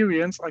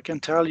experience, I can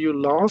tell you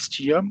last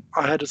year,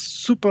 I had a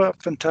super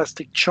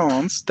fantastic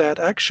chance that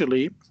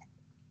actually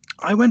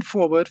I went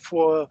forward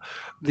for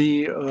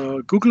the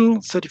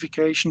Google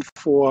certification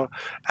for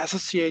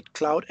Associate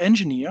Cloud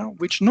Engineer,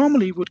 which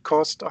normally would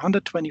cost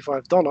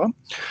 $125.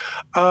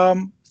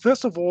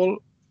 First of all,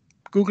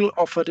 Google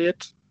offered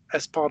it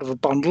as part of a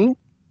bundle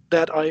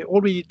that I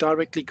already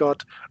directly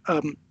got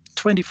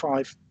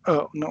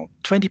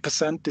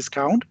 20%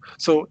 discount.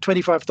 So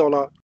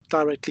 $25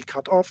 directly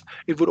cut off.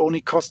 It would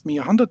only cost me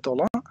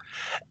 $100.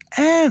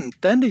 And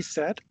then they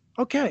said,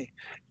 okay,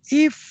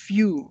 if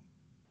you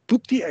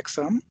book the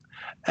exam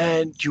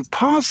and you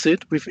pass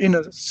it within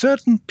a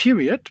certain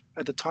period,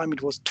 at the time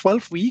it was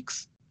 12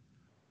 weeks,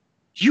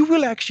 you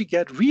will actually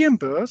get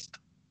reimbursed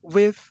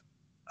with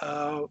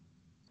a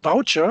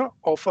voucher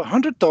of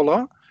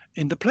 $100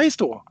 in the Play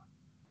Store.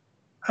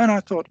 And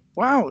I thought,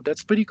 wow,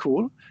 that's pretty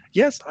cool.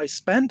 Yes, I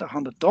spent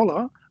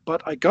 $100,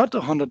 but I got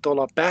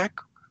 $100 back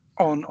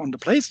on the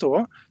Play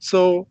Store.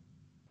 So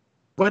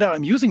whether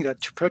I'm using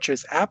that to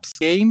purchase apps,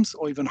 games,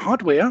 or even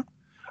hardware,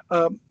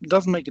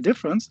 doesn't make a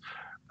difference.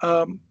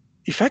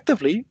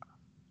 Effectively,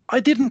 I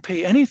didn't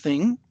pay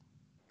anything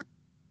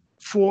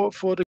for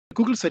the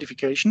Google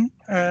certification,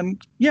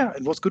 and yeah,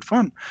 it was good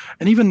fun.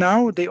 And even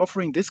now they're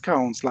offering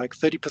discounts like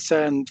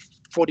 30%,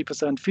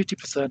 40%,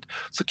 50%.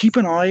 So keep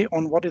an eye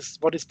on what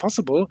is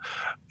possible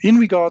in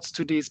regards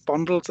to these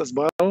bundles as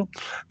well.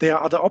 There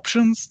are other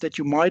options that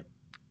you might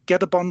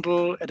get a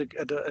bundle at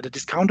a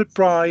discounted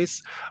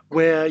price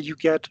where you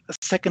get a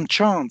second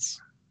chance,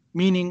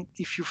 meaning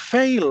if you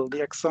fail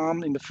the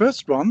exam in the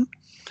first run,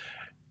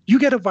 you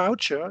get a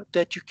voucher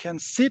that you can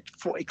sit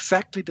for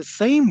exactly the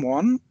same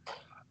one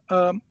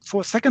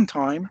for a second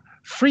time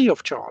free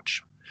of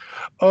charge.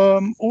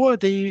 Or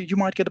you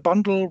might get a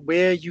bundle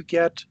where you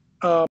get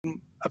a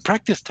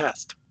practice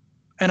test.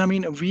 And I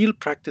mean a real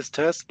practice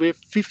test with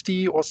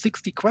 50 or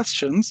 60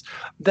 questions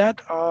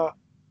that are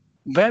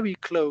very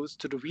close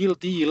to the real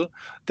deal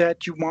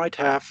that you might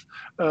have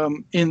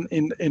in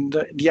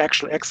the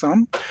actual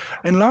exam.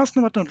 And last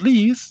but not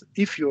least,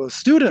 if you're a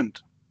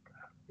student,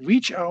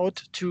 reach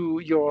out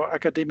to your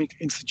academic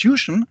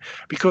institution,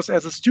 because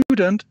as a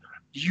student,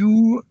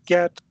 you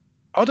get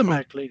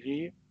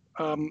automatically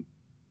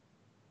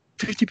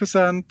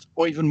 50%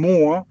 or even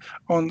more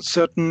on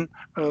certain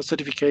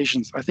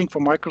certifications. I think for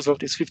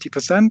Microsoft it's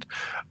 50%.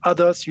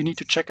 Others you need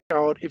to check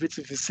out if it's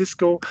with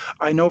Cisco.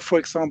 I know, for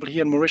example,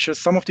 here in Mauritius,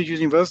 some of the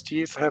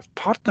universities have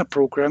partner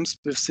programs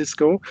with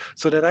Cisco,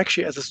 so that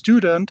actually as a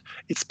student,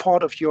 it's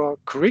part of your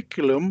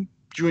curriculum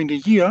during the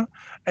year.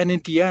 And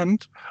in the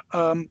end,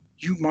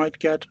 you might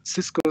get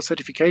Cisco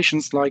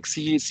certifications like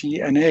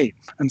CCNA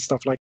and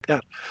stuff like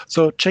that.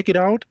 So check it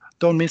out.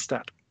 Don't miss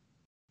that.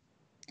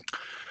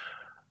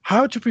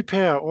 How to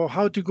prepare or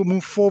how to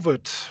move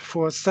forward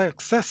for a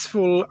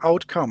successful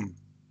outcome?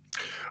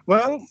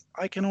 Well,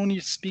 I can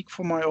only speak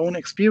from my own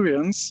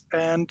experience,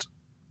 and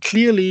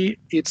clearly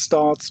it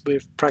starts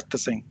with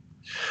practicing.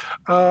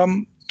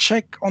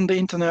 Check on the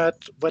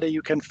internet whether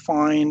you can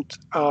find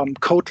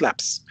code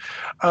labs,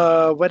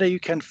 whether you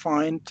can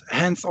find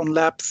hands-on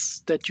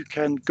labs that you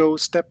can go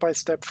step by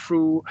step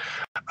through.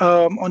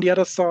 On the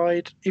other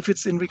side, if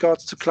it's in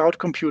regards to cloud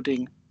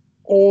computing,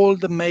 all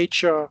the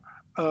major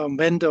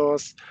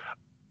vendors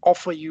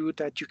offer you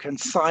that you can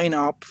sign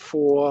up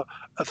for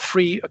a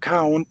free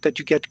account that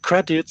you get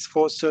credits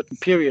for a certain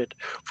period.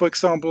 For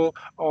example,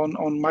 on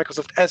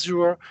Microsoft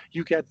Azure,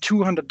 you get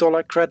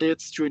 $200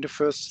 credits during the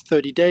first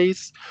 30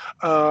 days.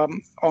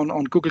 On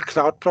Google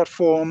Cloud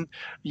Platform,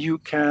 you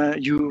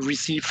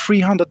receive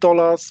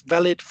 $300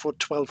 valid for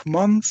 12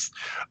 months.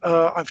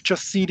 I've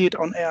just seen it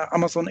on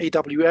Amazon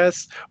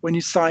AWS. When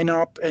you sign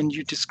up and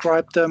you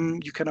describe them,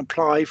 you can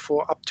apply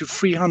for up to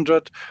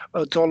 $300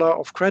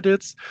 of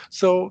credits.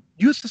 So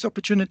use this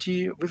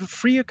opportunity with a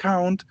free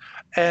account,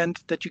 and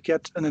that you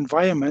get an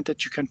environment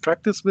that you can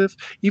practice with,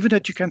 even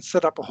that you can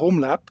set up a home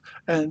lab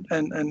and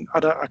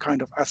other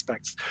kind of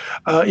aspects.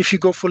 If you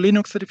go for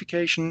Linux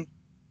certification,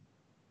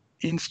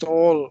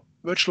 install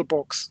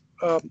VirtualBox,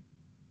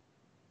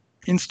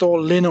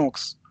 install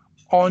Linux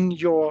on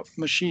your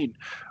machine.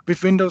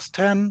 With Windows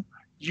 10,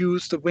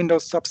 use the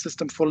Windows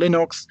subsystem for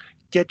Linux,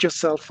 get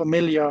yourself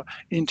familiar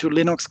into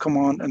Linux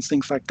command and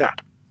things like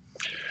that.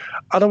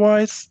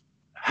 Otherwise,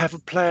 have a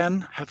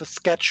plan, have a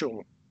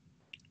schedule.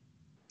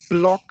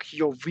 Block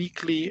your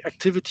weekly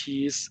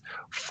activities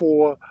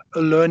for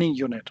a learning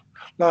unit.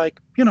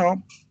 Like,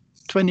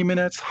 20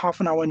 minutes,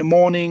 half an hour in the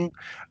morning,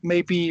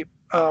 maybe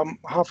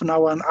half an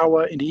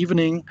hour in the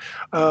evening.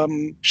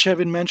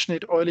 Shevin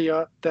mentioned it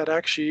earlier that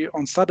actually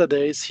on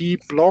Saturdays he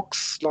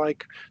blocks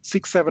like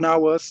 6-7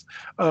 hours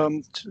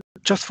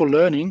just for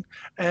learning,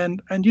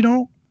 and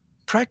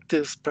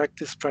practice.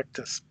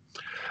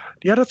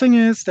 The other thing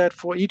is that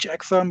for each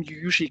exam, you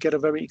usually get a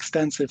very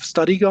extensive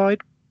study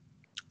guide.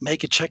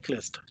 Make a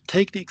checklist.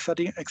 Take the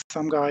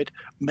exam guide,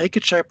 make a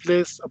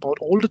checklist about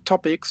all the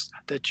topics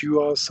that you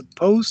are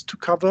supposed to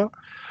cover,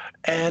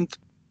 and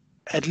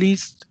at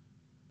least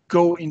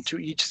go into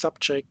each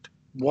subject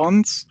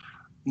once,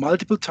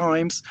 multiple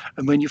times.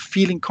 And when you're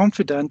feeling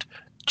confident,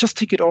 just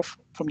tick it off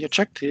from your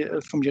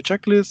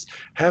checklist.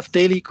 Have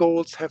daily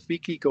goals, have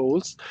weekly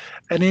goals,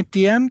 and at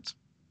the end,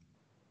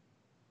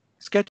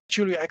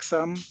 schedule your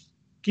exam.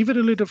 Give it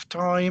a little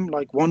time,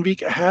 like 1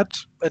 week ahead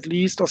at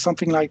least, or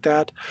something like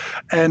that,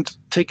 and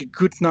take a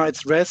good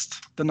night's rest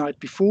the night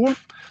before,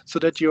 so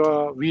that you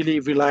are really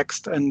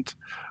relaxed and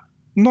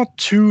not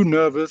too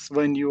nervous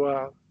when you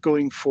are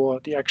going for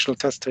the actual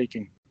test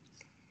taking.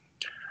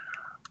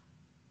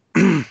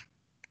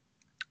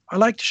 I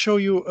like to show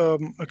you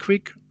a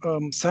quick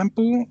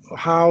sample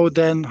how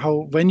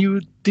when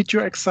you did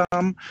your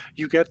exam,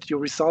 you get your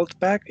result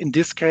back. In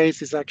this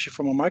case, it's actually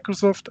from a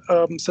Microsoft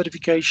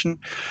certification,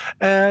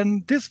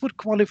 and this would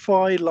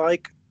qualify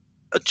like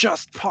a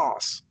just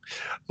pass.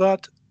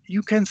 But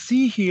you can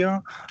see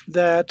here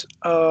that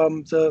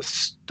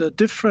the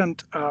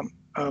different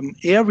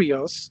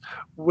areas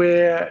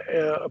where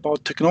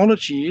about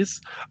technologies,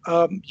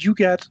 you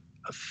get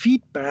a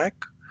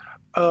feedback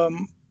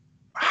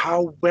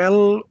how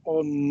well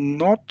or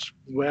not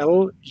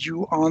well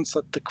you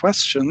answered the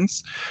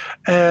questions,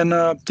 and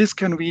this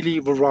can really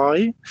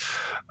vary.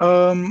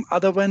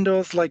 Other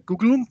vendors like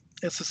Google,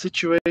 it's a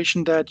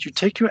situation that you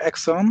take your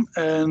exam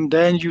and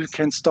then you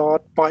can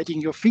start biting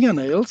your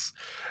fingernails,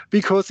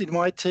 because it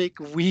might take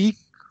a week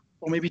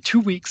or maybe 2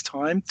 weeks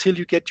time till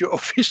you get your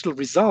official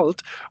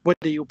result,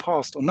 whether you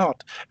passed or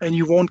not, and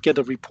you won't get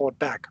a report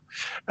back.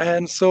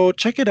 And so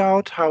check it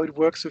out how it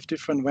works with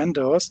different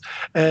vendors,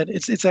 and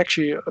it's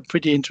actually a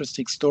pretty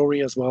interesting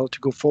story as well to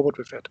go forward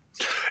with it.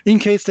 In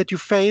case that you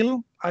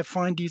fail, I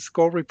find these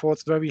score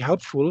reports very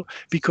helpful,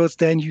 because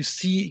then you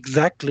see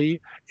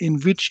exactly in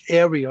which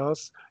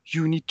areas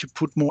you need to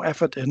put more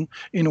effort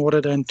in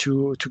order then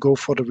to go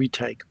for the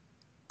retake.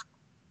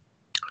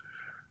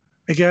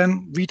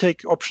 Again,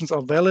 retake options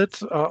are valid,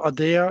 are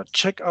there.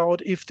 Check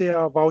out if there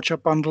are voucher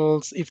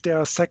bundles, if there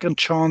are second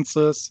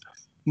chances.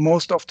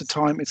 Most of the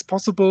time it's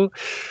possible.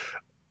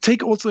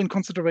 Take also in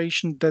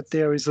consideration that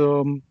there is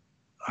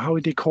how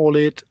they call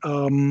it,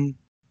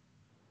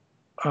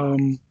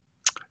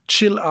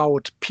 chill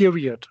out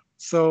period.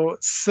 So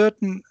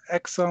certain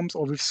exams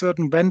or with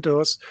certain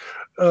vendors,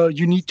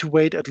 you need to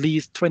wait at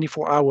least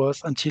 24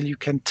 hours until you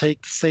can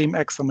take the same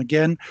exam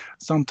again.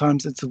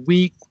 Sometimes it's a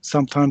week,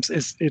 sometimes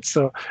it's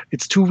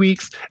 2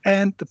 weeks,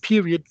 and the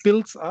period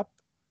builds up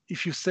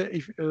if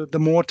the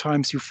more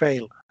times you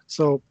fail.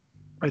 So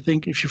I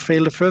think if you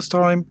fail the first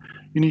time,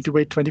 you need to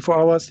wait 24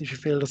 hours. If you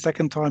fail the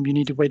second time, you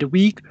need to wait a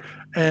week,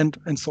 and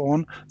so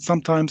on.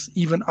 Sometimes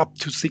even up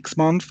to 6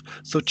 months.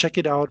 So check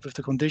it out with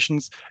the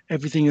conditions.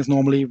 Everything is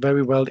normally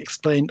very well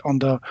explained on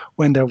the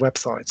vendor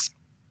websites.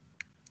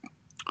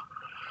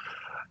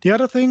 The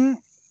other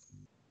thing,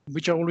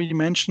 which I already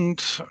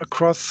mentioned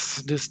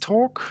across this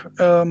talk,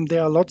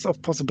 there are lots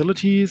of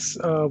possibilities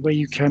where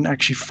you can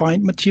actually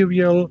find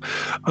material.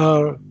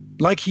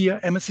 Like here,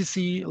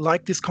 MSCC,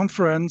 like this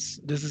conference,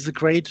 this is a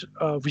great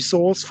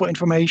resource for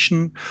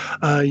information.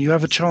 You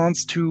have a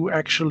chance to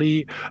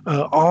actually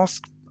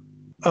ask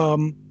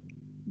the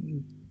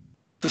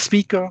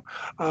speaker.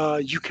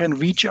 You can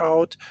reach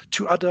out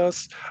to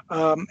others.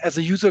 As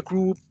a user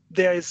group,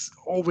 there is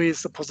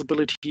always a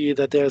possibility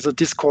that there's a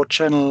Discord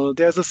channel,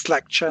 there's a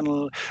Slack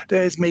channel,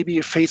 there is maybe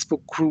a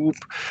Facebook group.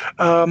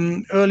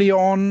 Early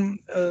on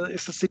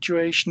is the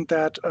situation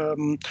that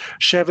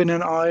Shevin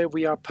and I,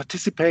 we are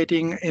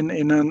participating in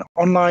an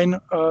online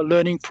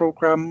learning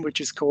program, which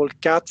is called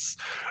GATS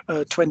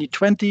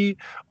 2020,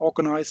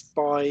 organized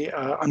by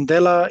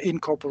Andela in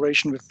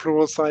cooperation with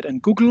Pluralsight and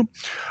Google,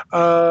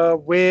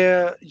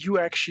 where you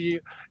actually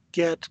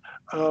get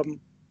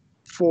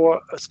for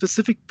a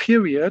specific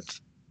period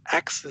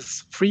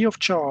access free of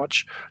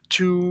charge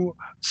to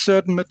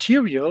certain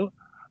material,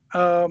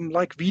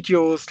 like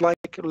videos,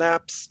 like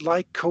labs,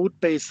 like code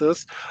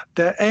bases,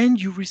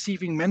 and you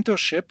receiving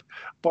mentorship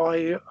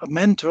by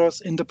mentors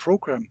in the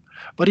program.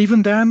 But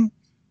even then,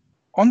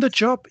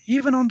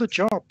 even on the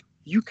job,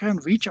 you can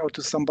reach out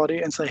to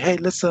somebody and say, hey,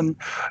 listen,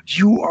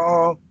 you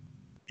are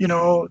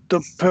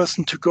the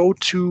person to go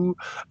to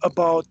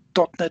about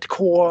 .NET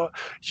Core.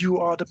 You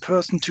are the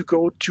person to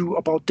go to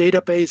about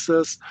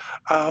databases.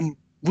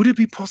 Would it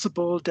be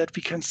possible that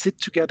we can sit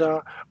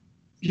together,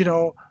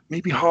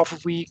 maybe half a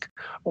week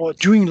or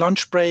during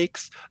lunch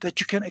breaks, that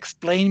you can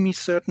explain me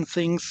certain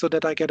things so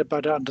that I get a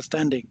better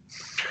understanding?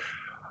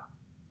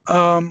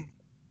 The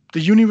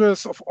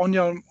universe of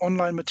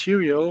online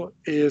material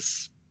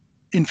is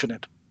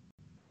infinite.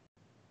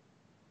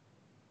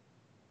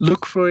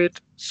 Look for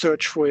it,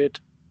 search for it.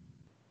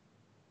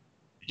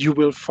 You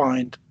will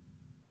find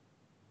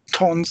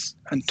tons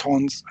and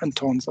tons and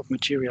tons of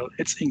material.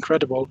 It's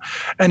incredible.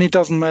 And it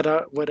doesn't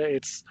matter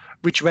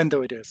which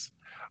vendor it is.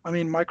 I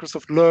mean,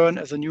 Microsoft Learn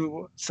as a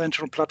new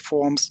central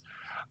platforms,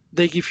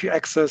 they give you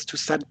access to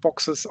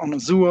sandboxes on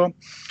Azure.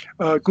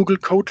 Google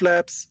Code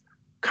Labs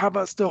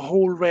covers the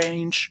whole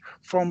range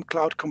from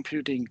cloud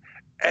computing,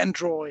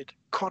 Android,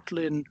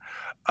 Kotlin,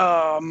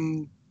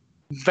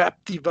 web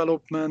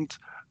development,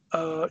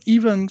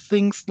 even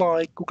things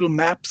like Google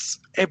Maps,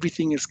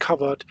 everything is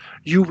covered.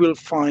 You will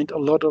find a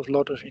lot of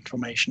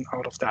information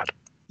out of that.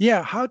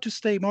 Yeah, how to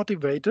stay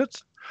motivated.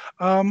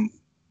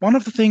 One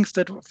of the things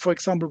that, for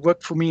example,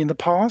 worked for me in the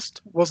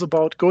past was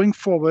about going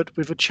forward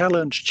with a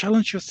challenge.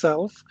 Challenge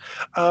yourself.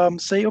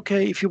 Say,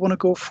 okay, if you want to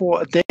go for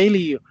a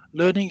daily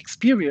learning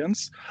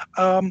experience,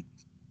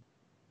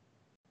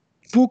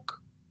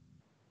 book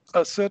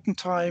a certain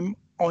time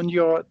on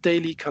your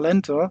daily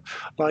calendar,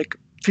 like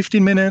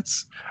 15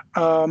 minutes,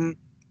 and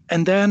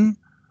then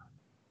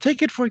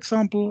take it, for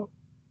example,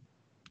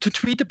 to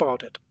tweet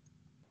about it.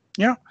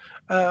 Yeah,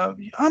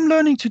 I'm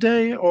learning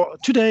today, or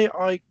today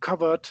I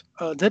covered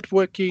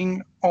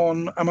networking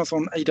on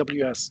Amazon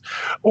AWS,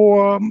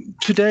 or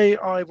today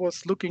I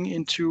was looking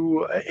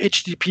into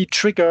HTTP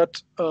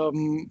triggered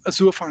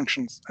Azure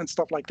functions and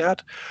stuff like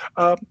that.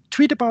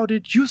 Tweet about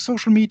it, use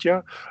social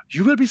media.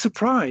 You will be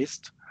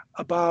surprised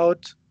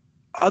about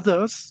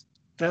others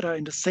that are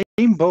in the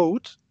same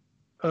boat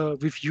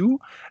with you,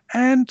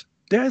 and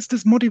there is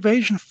this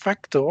motivation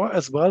factor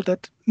as well,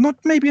 that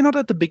maybe not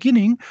at the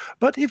beginning,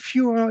 but if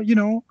you are,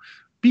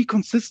 be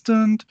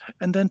consistent,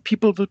 and then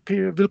people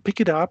will pick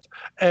it up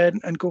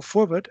and go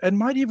forward, and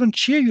might even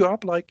cheer you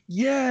up, like,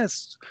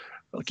 yes,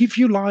 give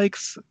you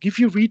likes, give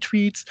you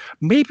retweets,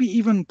 maybe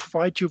even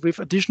provide you with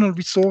additional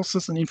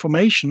resources and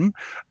information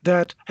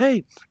that,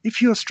 hey,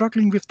 if you're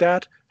struggling with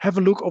that, have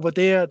a look over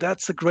there.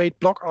 That's a great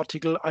blog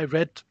article I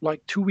read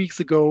like 2 weeks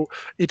ago.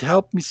 It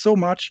helped me so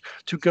much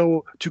to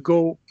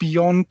go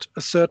beyond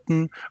a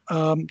certain,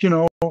 a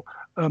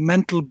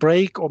mental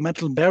break or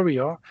mental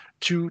barrier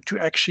to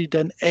actually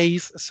then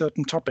ace a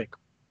certain topic.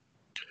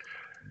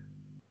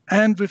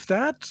 And with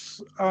that,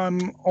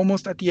 I'm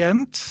almost at the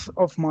end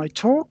of my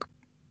talk.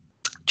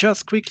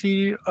 Just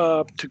quickly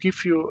to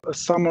give you a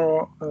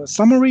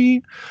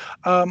summary,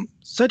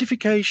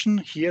 certification,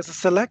 here's a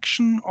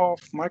selection of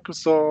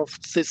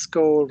Microsoft,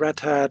 Cisco, Red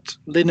Hat,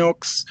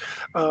 Linux.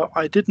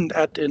 I didn't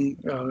add in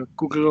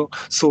Google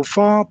so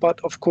far,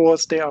 but of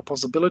course there are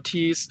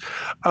possibilities.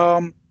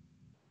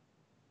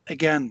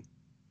 Again,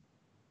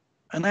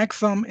 an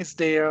exam is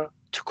there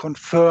to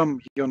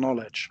confirm your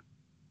knowledge.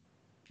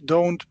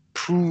 Don't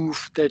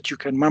prove that you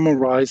can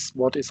memorize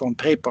what is on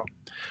paper.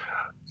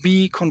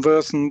 Be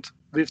conversant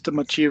with the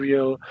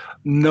material,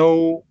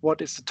 know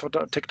what is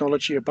the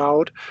technology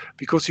about,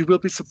 because you will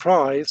be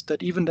surprised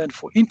that even then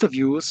for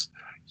interviews,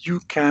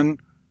 you can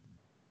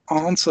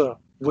answer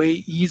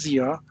way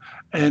easier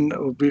and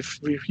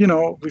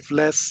with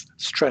less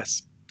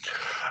stress.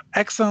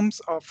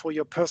 Exams are for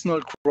your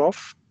personal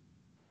growth.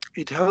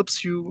 It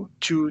helps you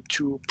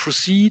to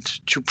proceed,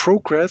 to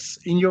progress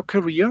in your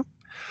career.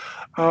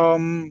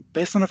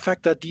 Based on the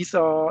fact that these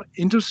are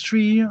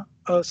industry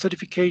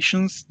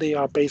certifications, they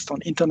are based on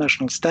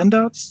international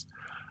standards.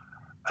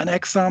 An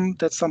exam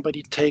that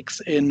somebody takes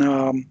in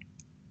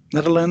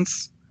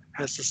Netherlands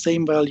has the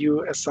same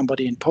value as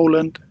somebody in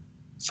Poland,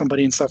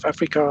 somebody in South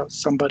Africa,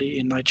 somebody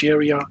in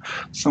Nigeria,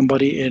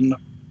 somebody in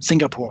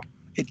Singapore.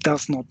 It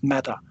does not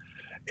matter.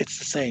 It's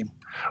the same,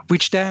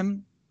 which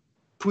then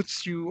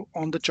puts you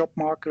on the job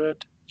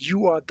market.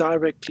 You are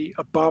directly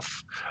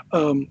above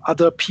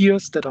other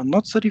peers that are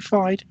not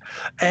certified,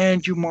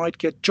 and you might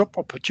get job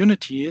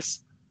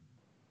opportunities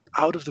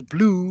out of the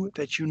blue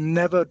that you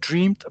never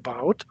dreamed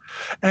about.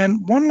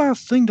 And one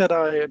last thing that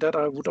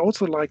I would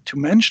also like to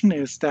mention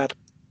is that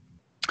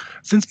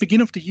since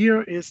beginning of the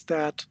year is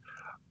that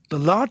the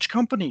large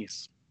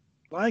companies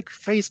like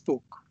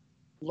Facebook,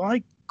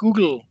 like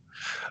Google,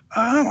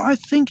 I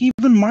think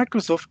even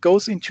Microsoft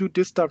goes into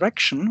this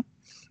direction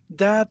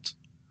that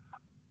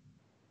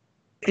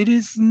it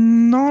is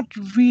not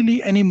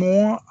really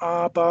anymore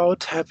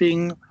about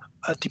having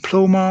a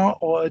diploma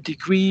or a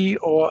degree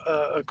or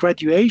a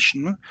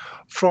graduation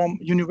from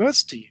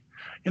university.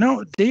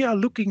 They are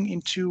looking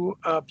into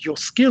your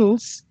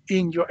skills,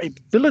 in your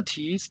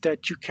abilities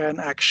that you can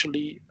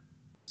actually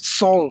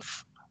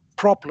solve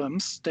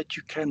problems, that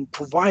you can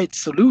provide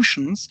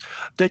solutions,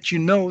 that you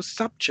know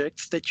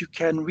subjects, that you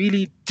can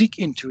really dig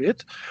into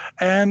it.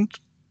 And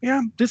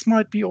yeah, this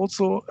might be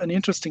also an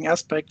interesting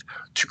aspect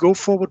to go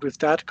forward with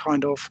that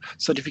kind of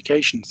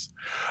certifications.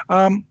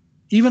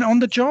 Even on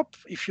the job,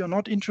 if you're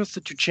not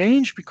interested to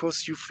change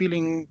because you're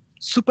feeling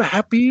super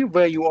happy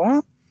where you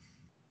are,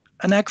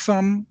 an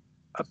exam,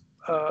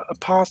 a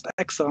past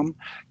exam,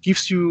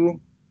 gives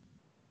you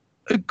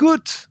a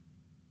good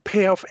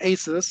pair of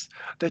aces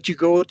that you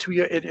go to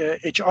your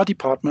HR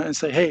department and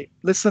say, hey,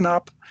 listen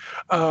up.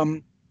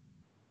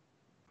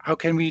 How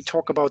can we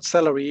talk about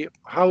salary?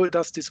 How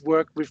does this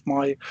work with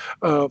my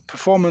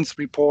performance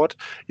report?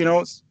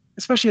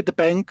 Especially at the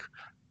bank,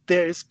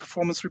 there is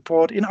performance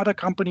report in other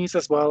companies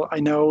as well. I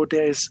know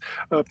there is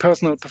a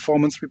personal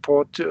performance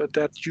report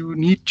that you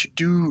need to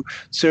do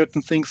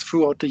certain things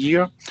throughout the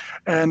year.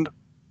 And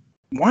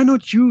why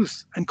not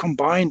use and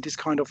combine these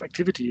kind of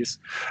activities?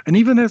 And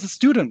even as a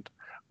student,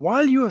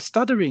 while you are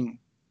studying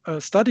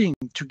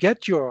to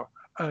get your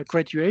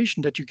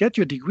graduation, that you get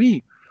your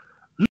degree,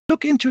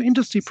 look into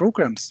industry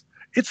programs.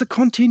 It's a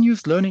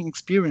continuous learning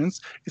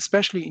experience,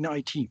 especially in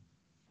IT.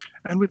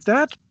 And with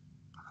that,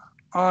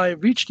 I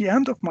reached the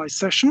end of my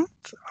session.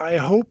 I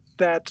hope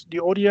that the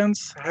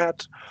audience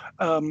had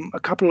a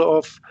couple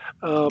of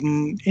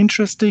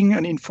interesting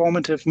and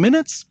informative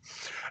minutes.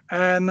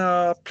 And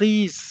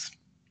please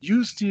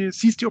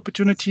seize the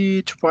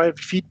opportunity to provide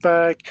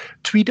feedback,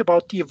 tweet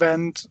about the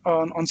event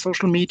on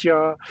social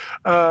media,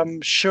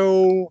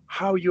 show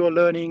how you're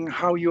learning,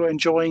 how you're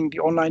enjoying the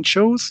online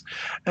shows.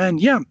 And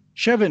yeah,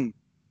 Shevin,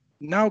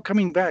 now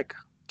coming back,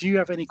 do you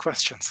have any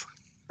questions?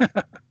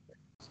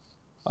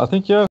 I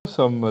think you have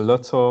some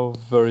lots of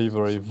very,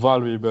 very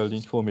valuable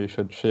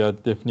information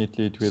shared.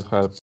 Definitely it will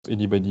help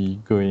anybody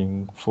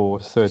going for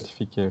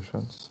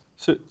certifications.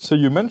 So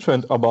you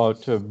mentioned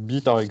about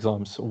beta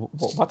exams.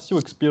 What's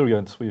your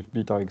experience with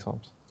beta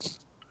exams?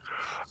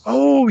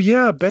 Oh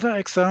yeah, beta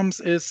exams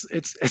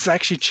it's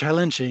actually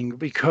challenging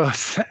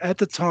because at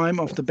the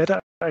time of the beta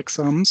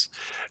exams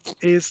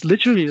is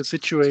literally the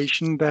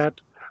situation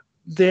that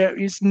there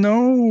is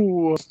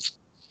no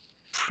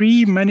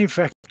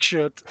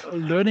pre-manufactured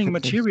learning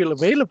material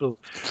available.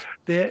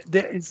 There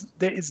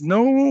is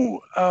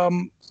no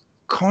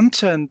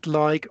content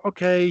like,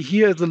 okay,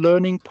 here is a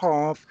learning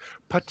path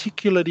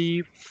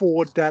particularly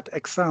for that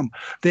exam.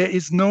 There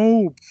is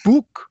no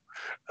book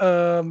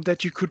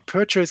that you could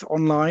purchase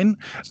online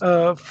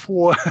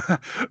for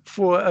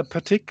for a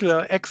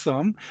particular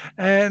exam,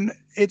 and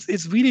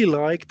it's really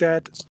like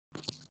that.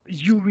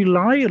 You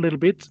rely a little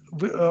bit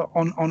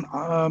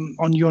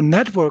on your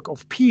network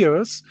of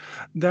peers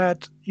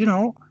that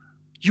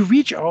you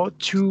reach out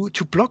to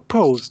blog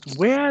posts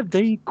where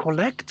they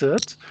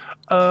collected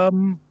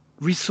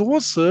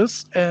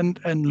resources and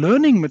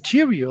learning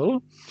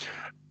material,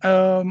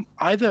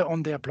 either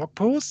on their blog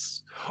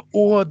posts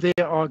or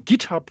there are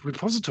GitHub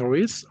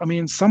repositories. I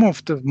mean, some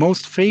of the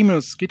most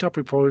famous GitHub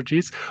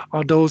repositories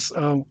are those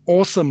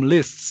awesome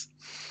lists.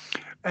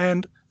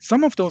 And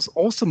some of those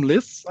awesome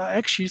lists are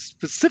actually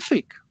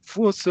specific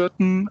for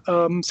certain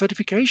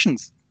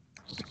certifications.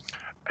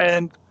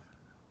 And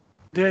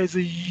there is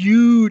a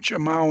huge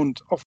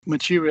amount of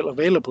material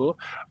available,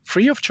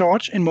 free of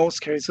charge in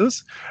most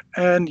cases.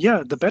 And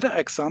yeah, the better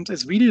exams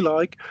is really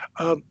like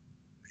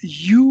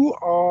you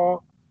are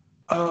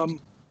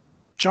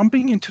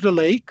jumping into the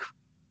lake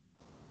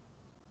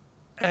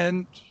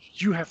and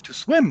you have to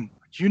swim.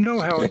 You know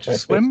how to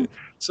swim,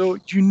 so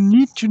you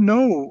need to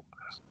know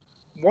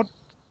what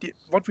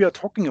we are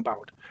talking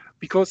about,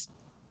 because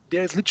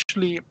there is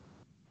literally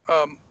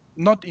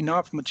not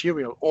enough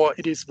material, or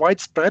it is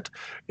widespread.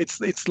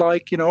 It's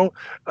like you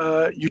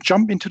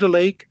jump into the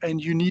lake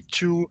and you need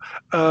to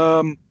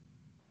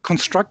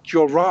construct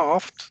your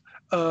raft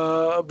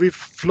with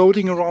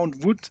floating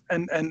around wood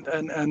and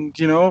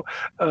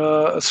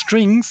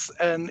strings,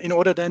 and in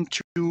order then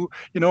to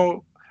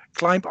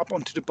climb up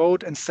onto the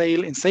boat and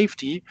sail in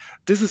safety.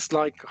 This is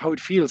like how it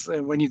feels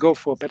when you go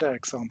for beta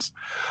exams.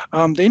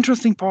 The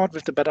interesting part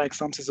with the beta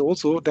exams is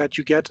also that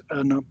you get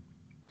an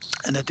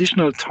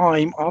additional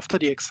time after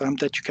the exam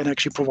that you can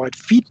actually provide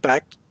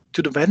feedback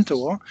to the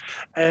vendor,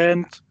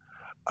 and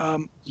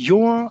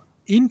your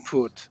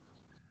input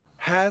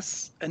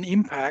has an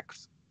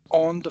impact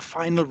on the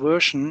final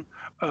version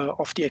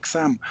of the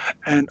exam.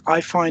 And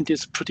I find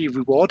this pretty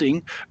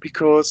rewarding,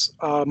 because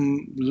I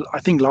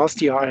think earlier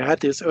last year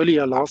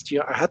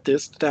I had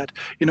this, that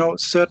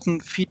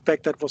certain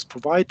feedback that was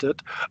provided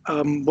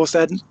was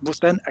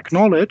then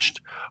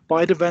acknowledged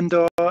by the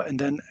vendor, and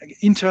then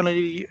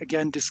internally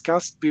again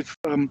discussed with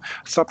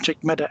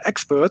subject matter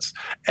experts,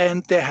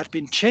 and there had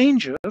been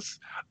changes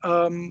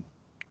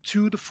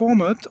to the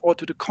format or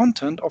to the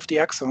content of the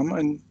exam.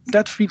 And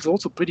that feels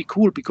also pretty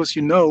cool, because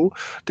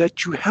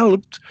that you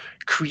helped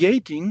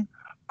creating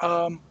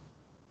a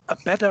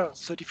better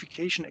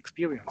certification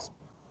experience.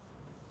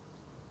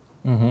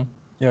 Mm-hmm.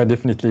 Yeah,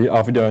 definitely.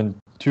 I've done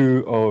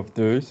 2 of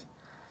those.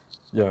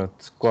 Yeah,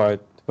 it's quite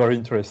very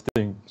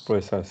interesting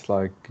process.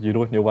 Like, you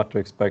don't know what to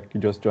expect.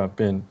 You just jump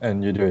in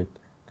and you do it.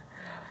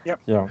 Yeah.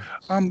 Yeah.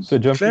 So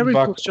jumping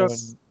back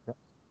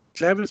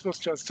Clarice was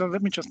just, so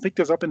let me just pick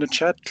this up in the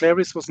chat.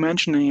 Clarice was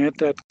mentioning it,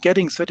 that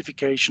getting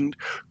certification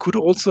could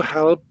also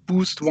help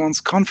boost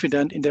one's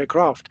confidence in their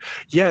craft.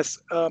 Yes,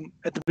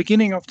 at the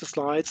beginning of the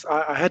slides,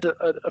 I had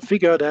a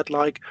figure that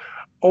like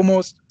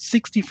almost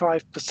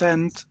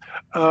 65%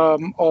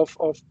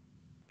 of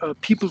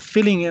people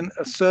filling in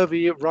a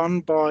survey run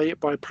by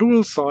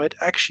Pluralsight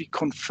actually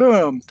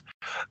confirmed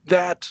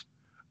that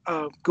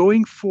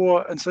going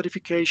for a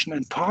certification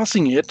and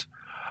passing it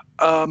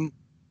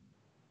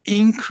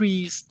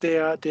increase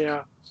their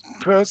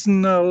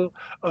personal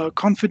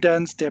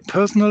confidence, their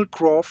personal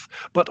growth,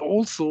 but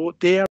also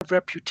their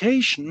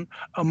reputation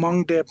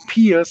among their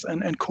peers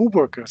and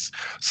co-workers.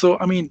 So,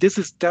 I mean, this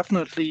is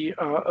definitely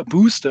a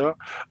booster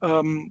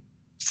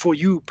for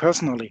you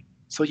personally.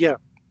 So, yeah,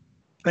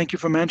 thank you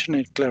for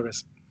mentioning it,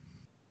 Clarice.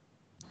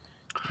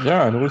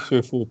 Yeah, and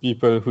also for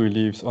people who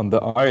lives on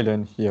the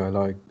island here,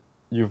 like,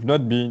 you've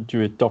not been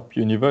to a top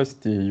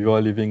university, you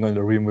are living on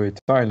a remote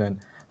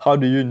island. How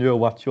do you know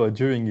what you are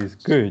doing is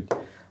good?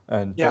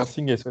 And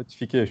passing a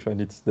certification,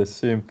 it's the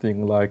same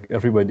thing like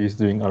everybody's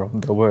doing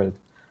around the world.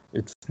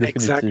 It's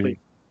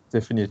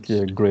definitely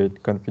a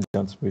great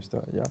confidence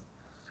booster. Yeah.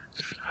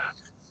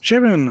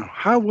 Sharon,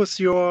 how was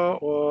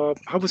your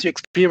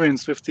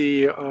experience with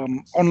the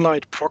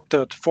online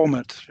proctored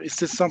format? Is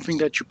this something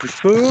that you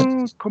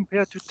prefer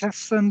compared to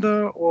Test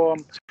Center, or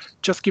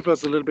just give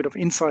us a little bit of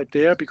insight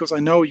there? Because I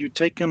know you've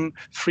taken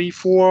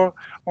 3-4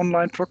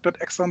 online proctored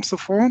exams so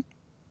far.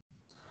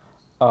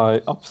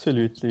 I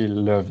absolutely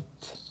love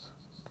it,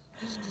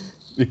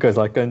 because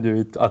I can do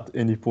it at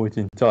any point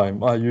in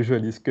time. I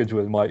usually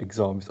schedule my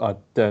exams at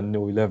 10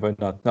 or 11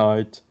 at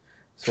night,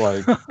 so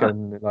I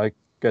can like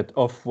get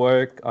off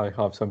work. I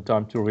have some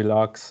time to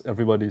relax.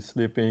 Everybody's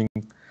sleeping.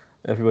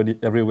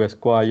 Everywhere's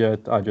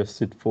quiet. I just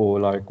sit for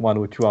like 1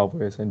 or 2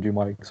 hours and do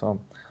my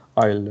exam.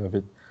 I love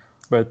it.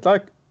 But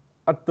like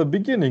at the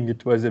beginning,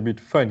 it was a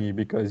bit funny,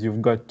 because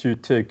you've got to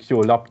take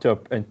your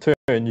laptop and turn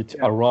it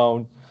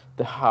around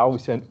the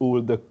house and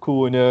all the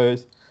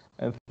corners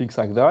and things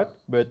like that.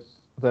 But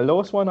the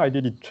last one I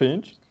did, it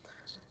changed.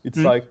 It's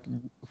like,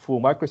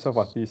 for Microsoft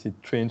at least,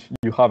 it changed.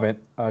 You have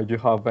an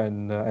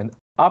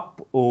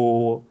app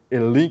or a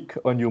link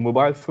on your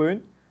mobile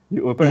phone.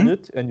 You open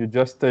it and you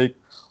just take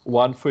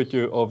one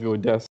photo of your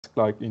desk,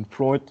 like in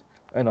front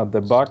and at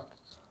the back,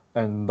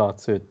 and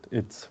that's it.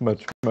 It's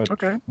much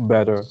Okay.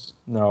 better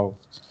now,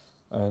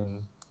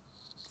 and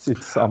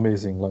it's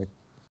amazing. Like,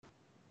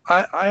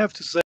 I have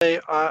to say,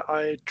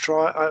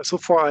 so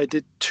far I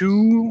did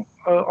 2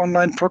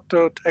 online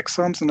proctored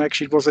exams, and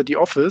actually it was at the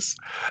office,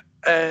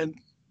 and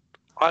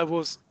I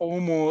was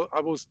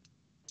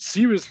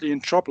seriously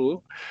in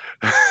trouble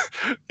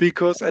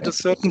because at a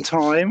certain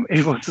time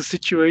it was a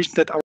situation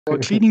that our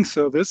cleaning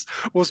service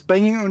was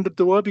banging on the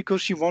door because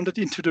she wanted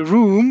into the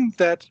room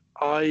that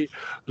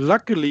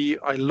luckily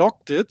I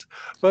locked it,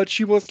 but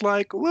she was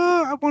like,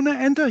 well, I want to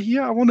enter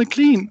here, I want to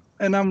clean.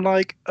 And I'm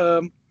like,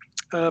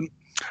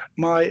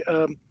 my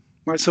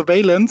my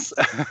surveillance,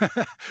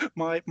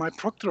 my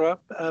proctor,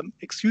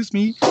 excuse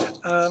me,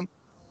 am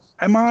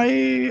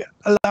I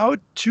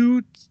allowed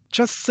to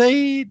just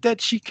say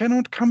that she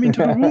cannot come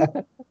into the room?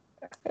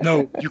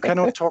 No, you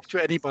cannot talk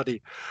to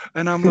anybody.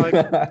 And I'm like,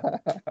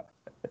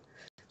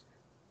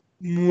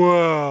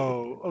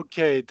 whoa,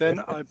 okay, then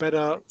I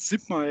better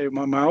zip my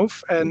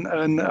mouth and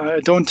I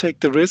don't take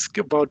the risk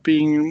about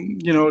being,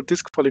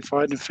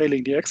 disqualified and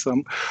failing the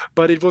exam.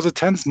 But it was a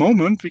tense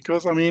moment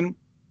because, I mean,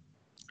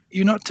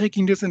 you're not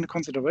taking this into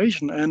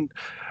consideration. And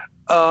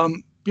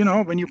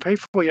when you pay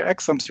for your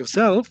exams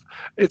yourself,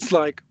 it's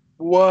like,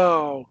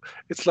 wow,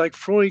 it's like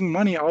throwing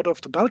money out of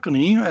the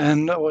balcony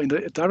or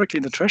directly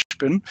in the trash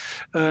bin,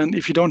 and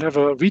if you don't have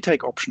a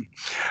retake option.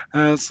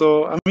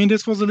 So, I mean,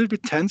 this was a little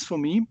bit tense for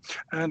me,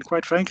 and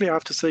quite frankly, I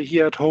have to say,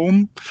 here at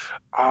home,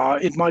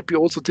 it might be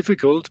also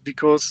difficult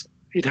because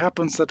it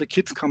happens that the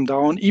kids come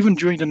down even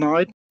during the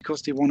night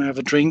because they want to have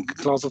a drink, a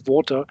glass of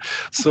water.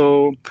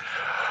 So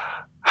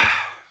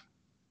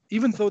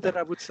even though that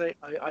I would say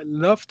I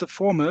love the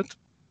format,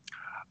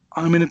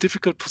 I'm in a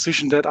difficult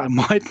position that I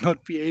might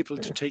not be able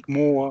to take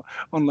more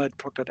online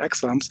proctored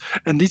exams,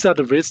 and these are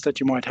the risks that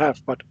you might have.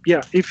 But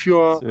yeah, if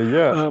you're, so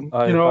yeah,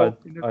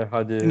 I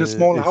had in a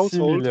small a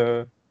household,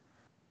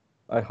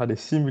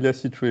 similar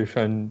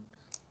situation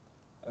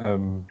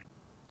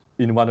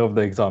in one of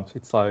the exams.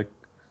 It's like,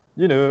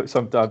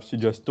 sometimes you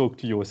just talk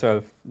to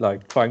yourself,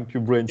 like trying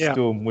to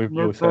brainstorm with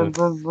yourself,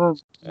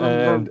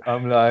 and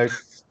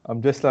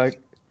I'm just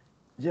like,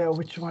 yeah,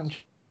 which one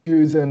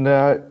choose? And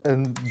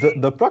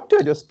the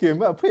proctor just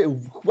came up. Hey,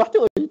 what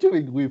are you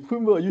doing? With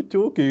whom are you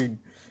talking?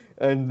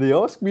 And they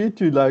asked me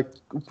to like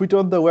put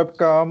on the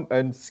webcam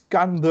and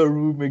scan the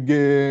room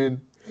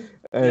again.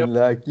 And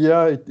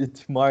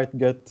it might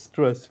get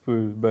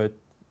stressful, but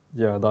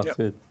yeah, that's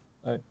it.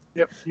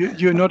 Yep,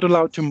 you're not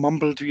allowed to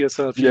mumble to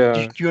yourself.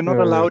 You're not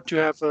allowed to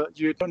have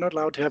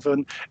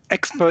an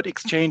expert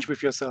exchange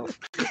with yourself.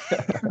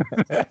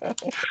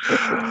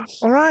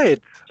 All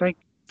right.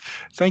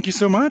 Thank you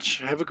so much.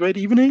 Have a great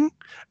evening,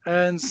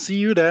 and see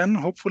you then,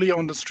 hopefully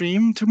on the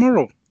stream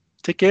tomorrow.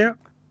 Take care.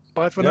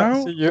 Bye for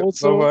now. See you.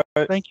 Also,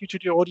 Bye-bye. thank you to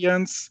the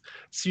audience.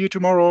 See you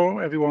tomorrow,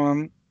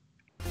 everyone.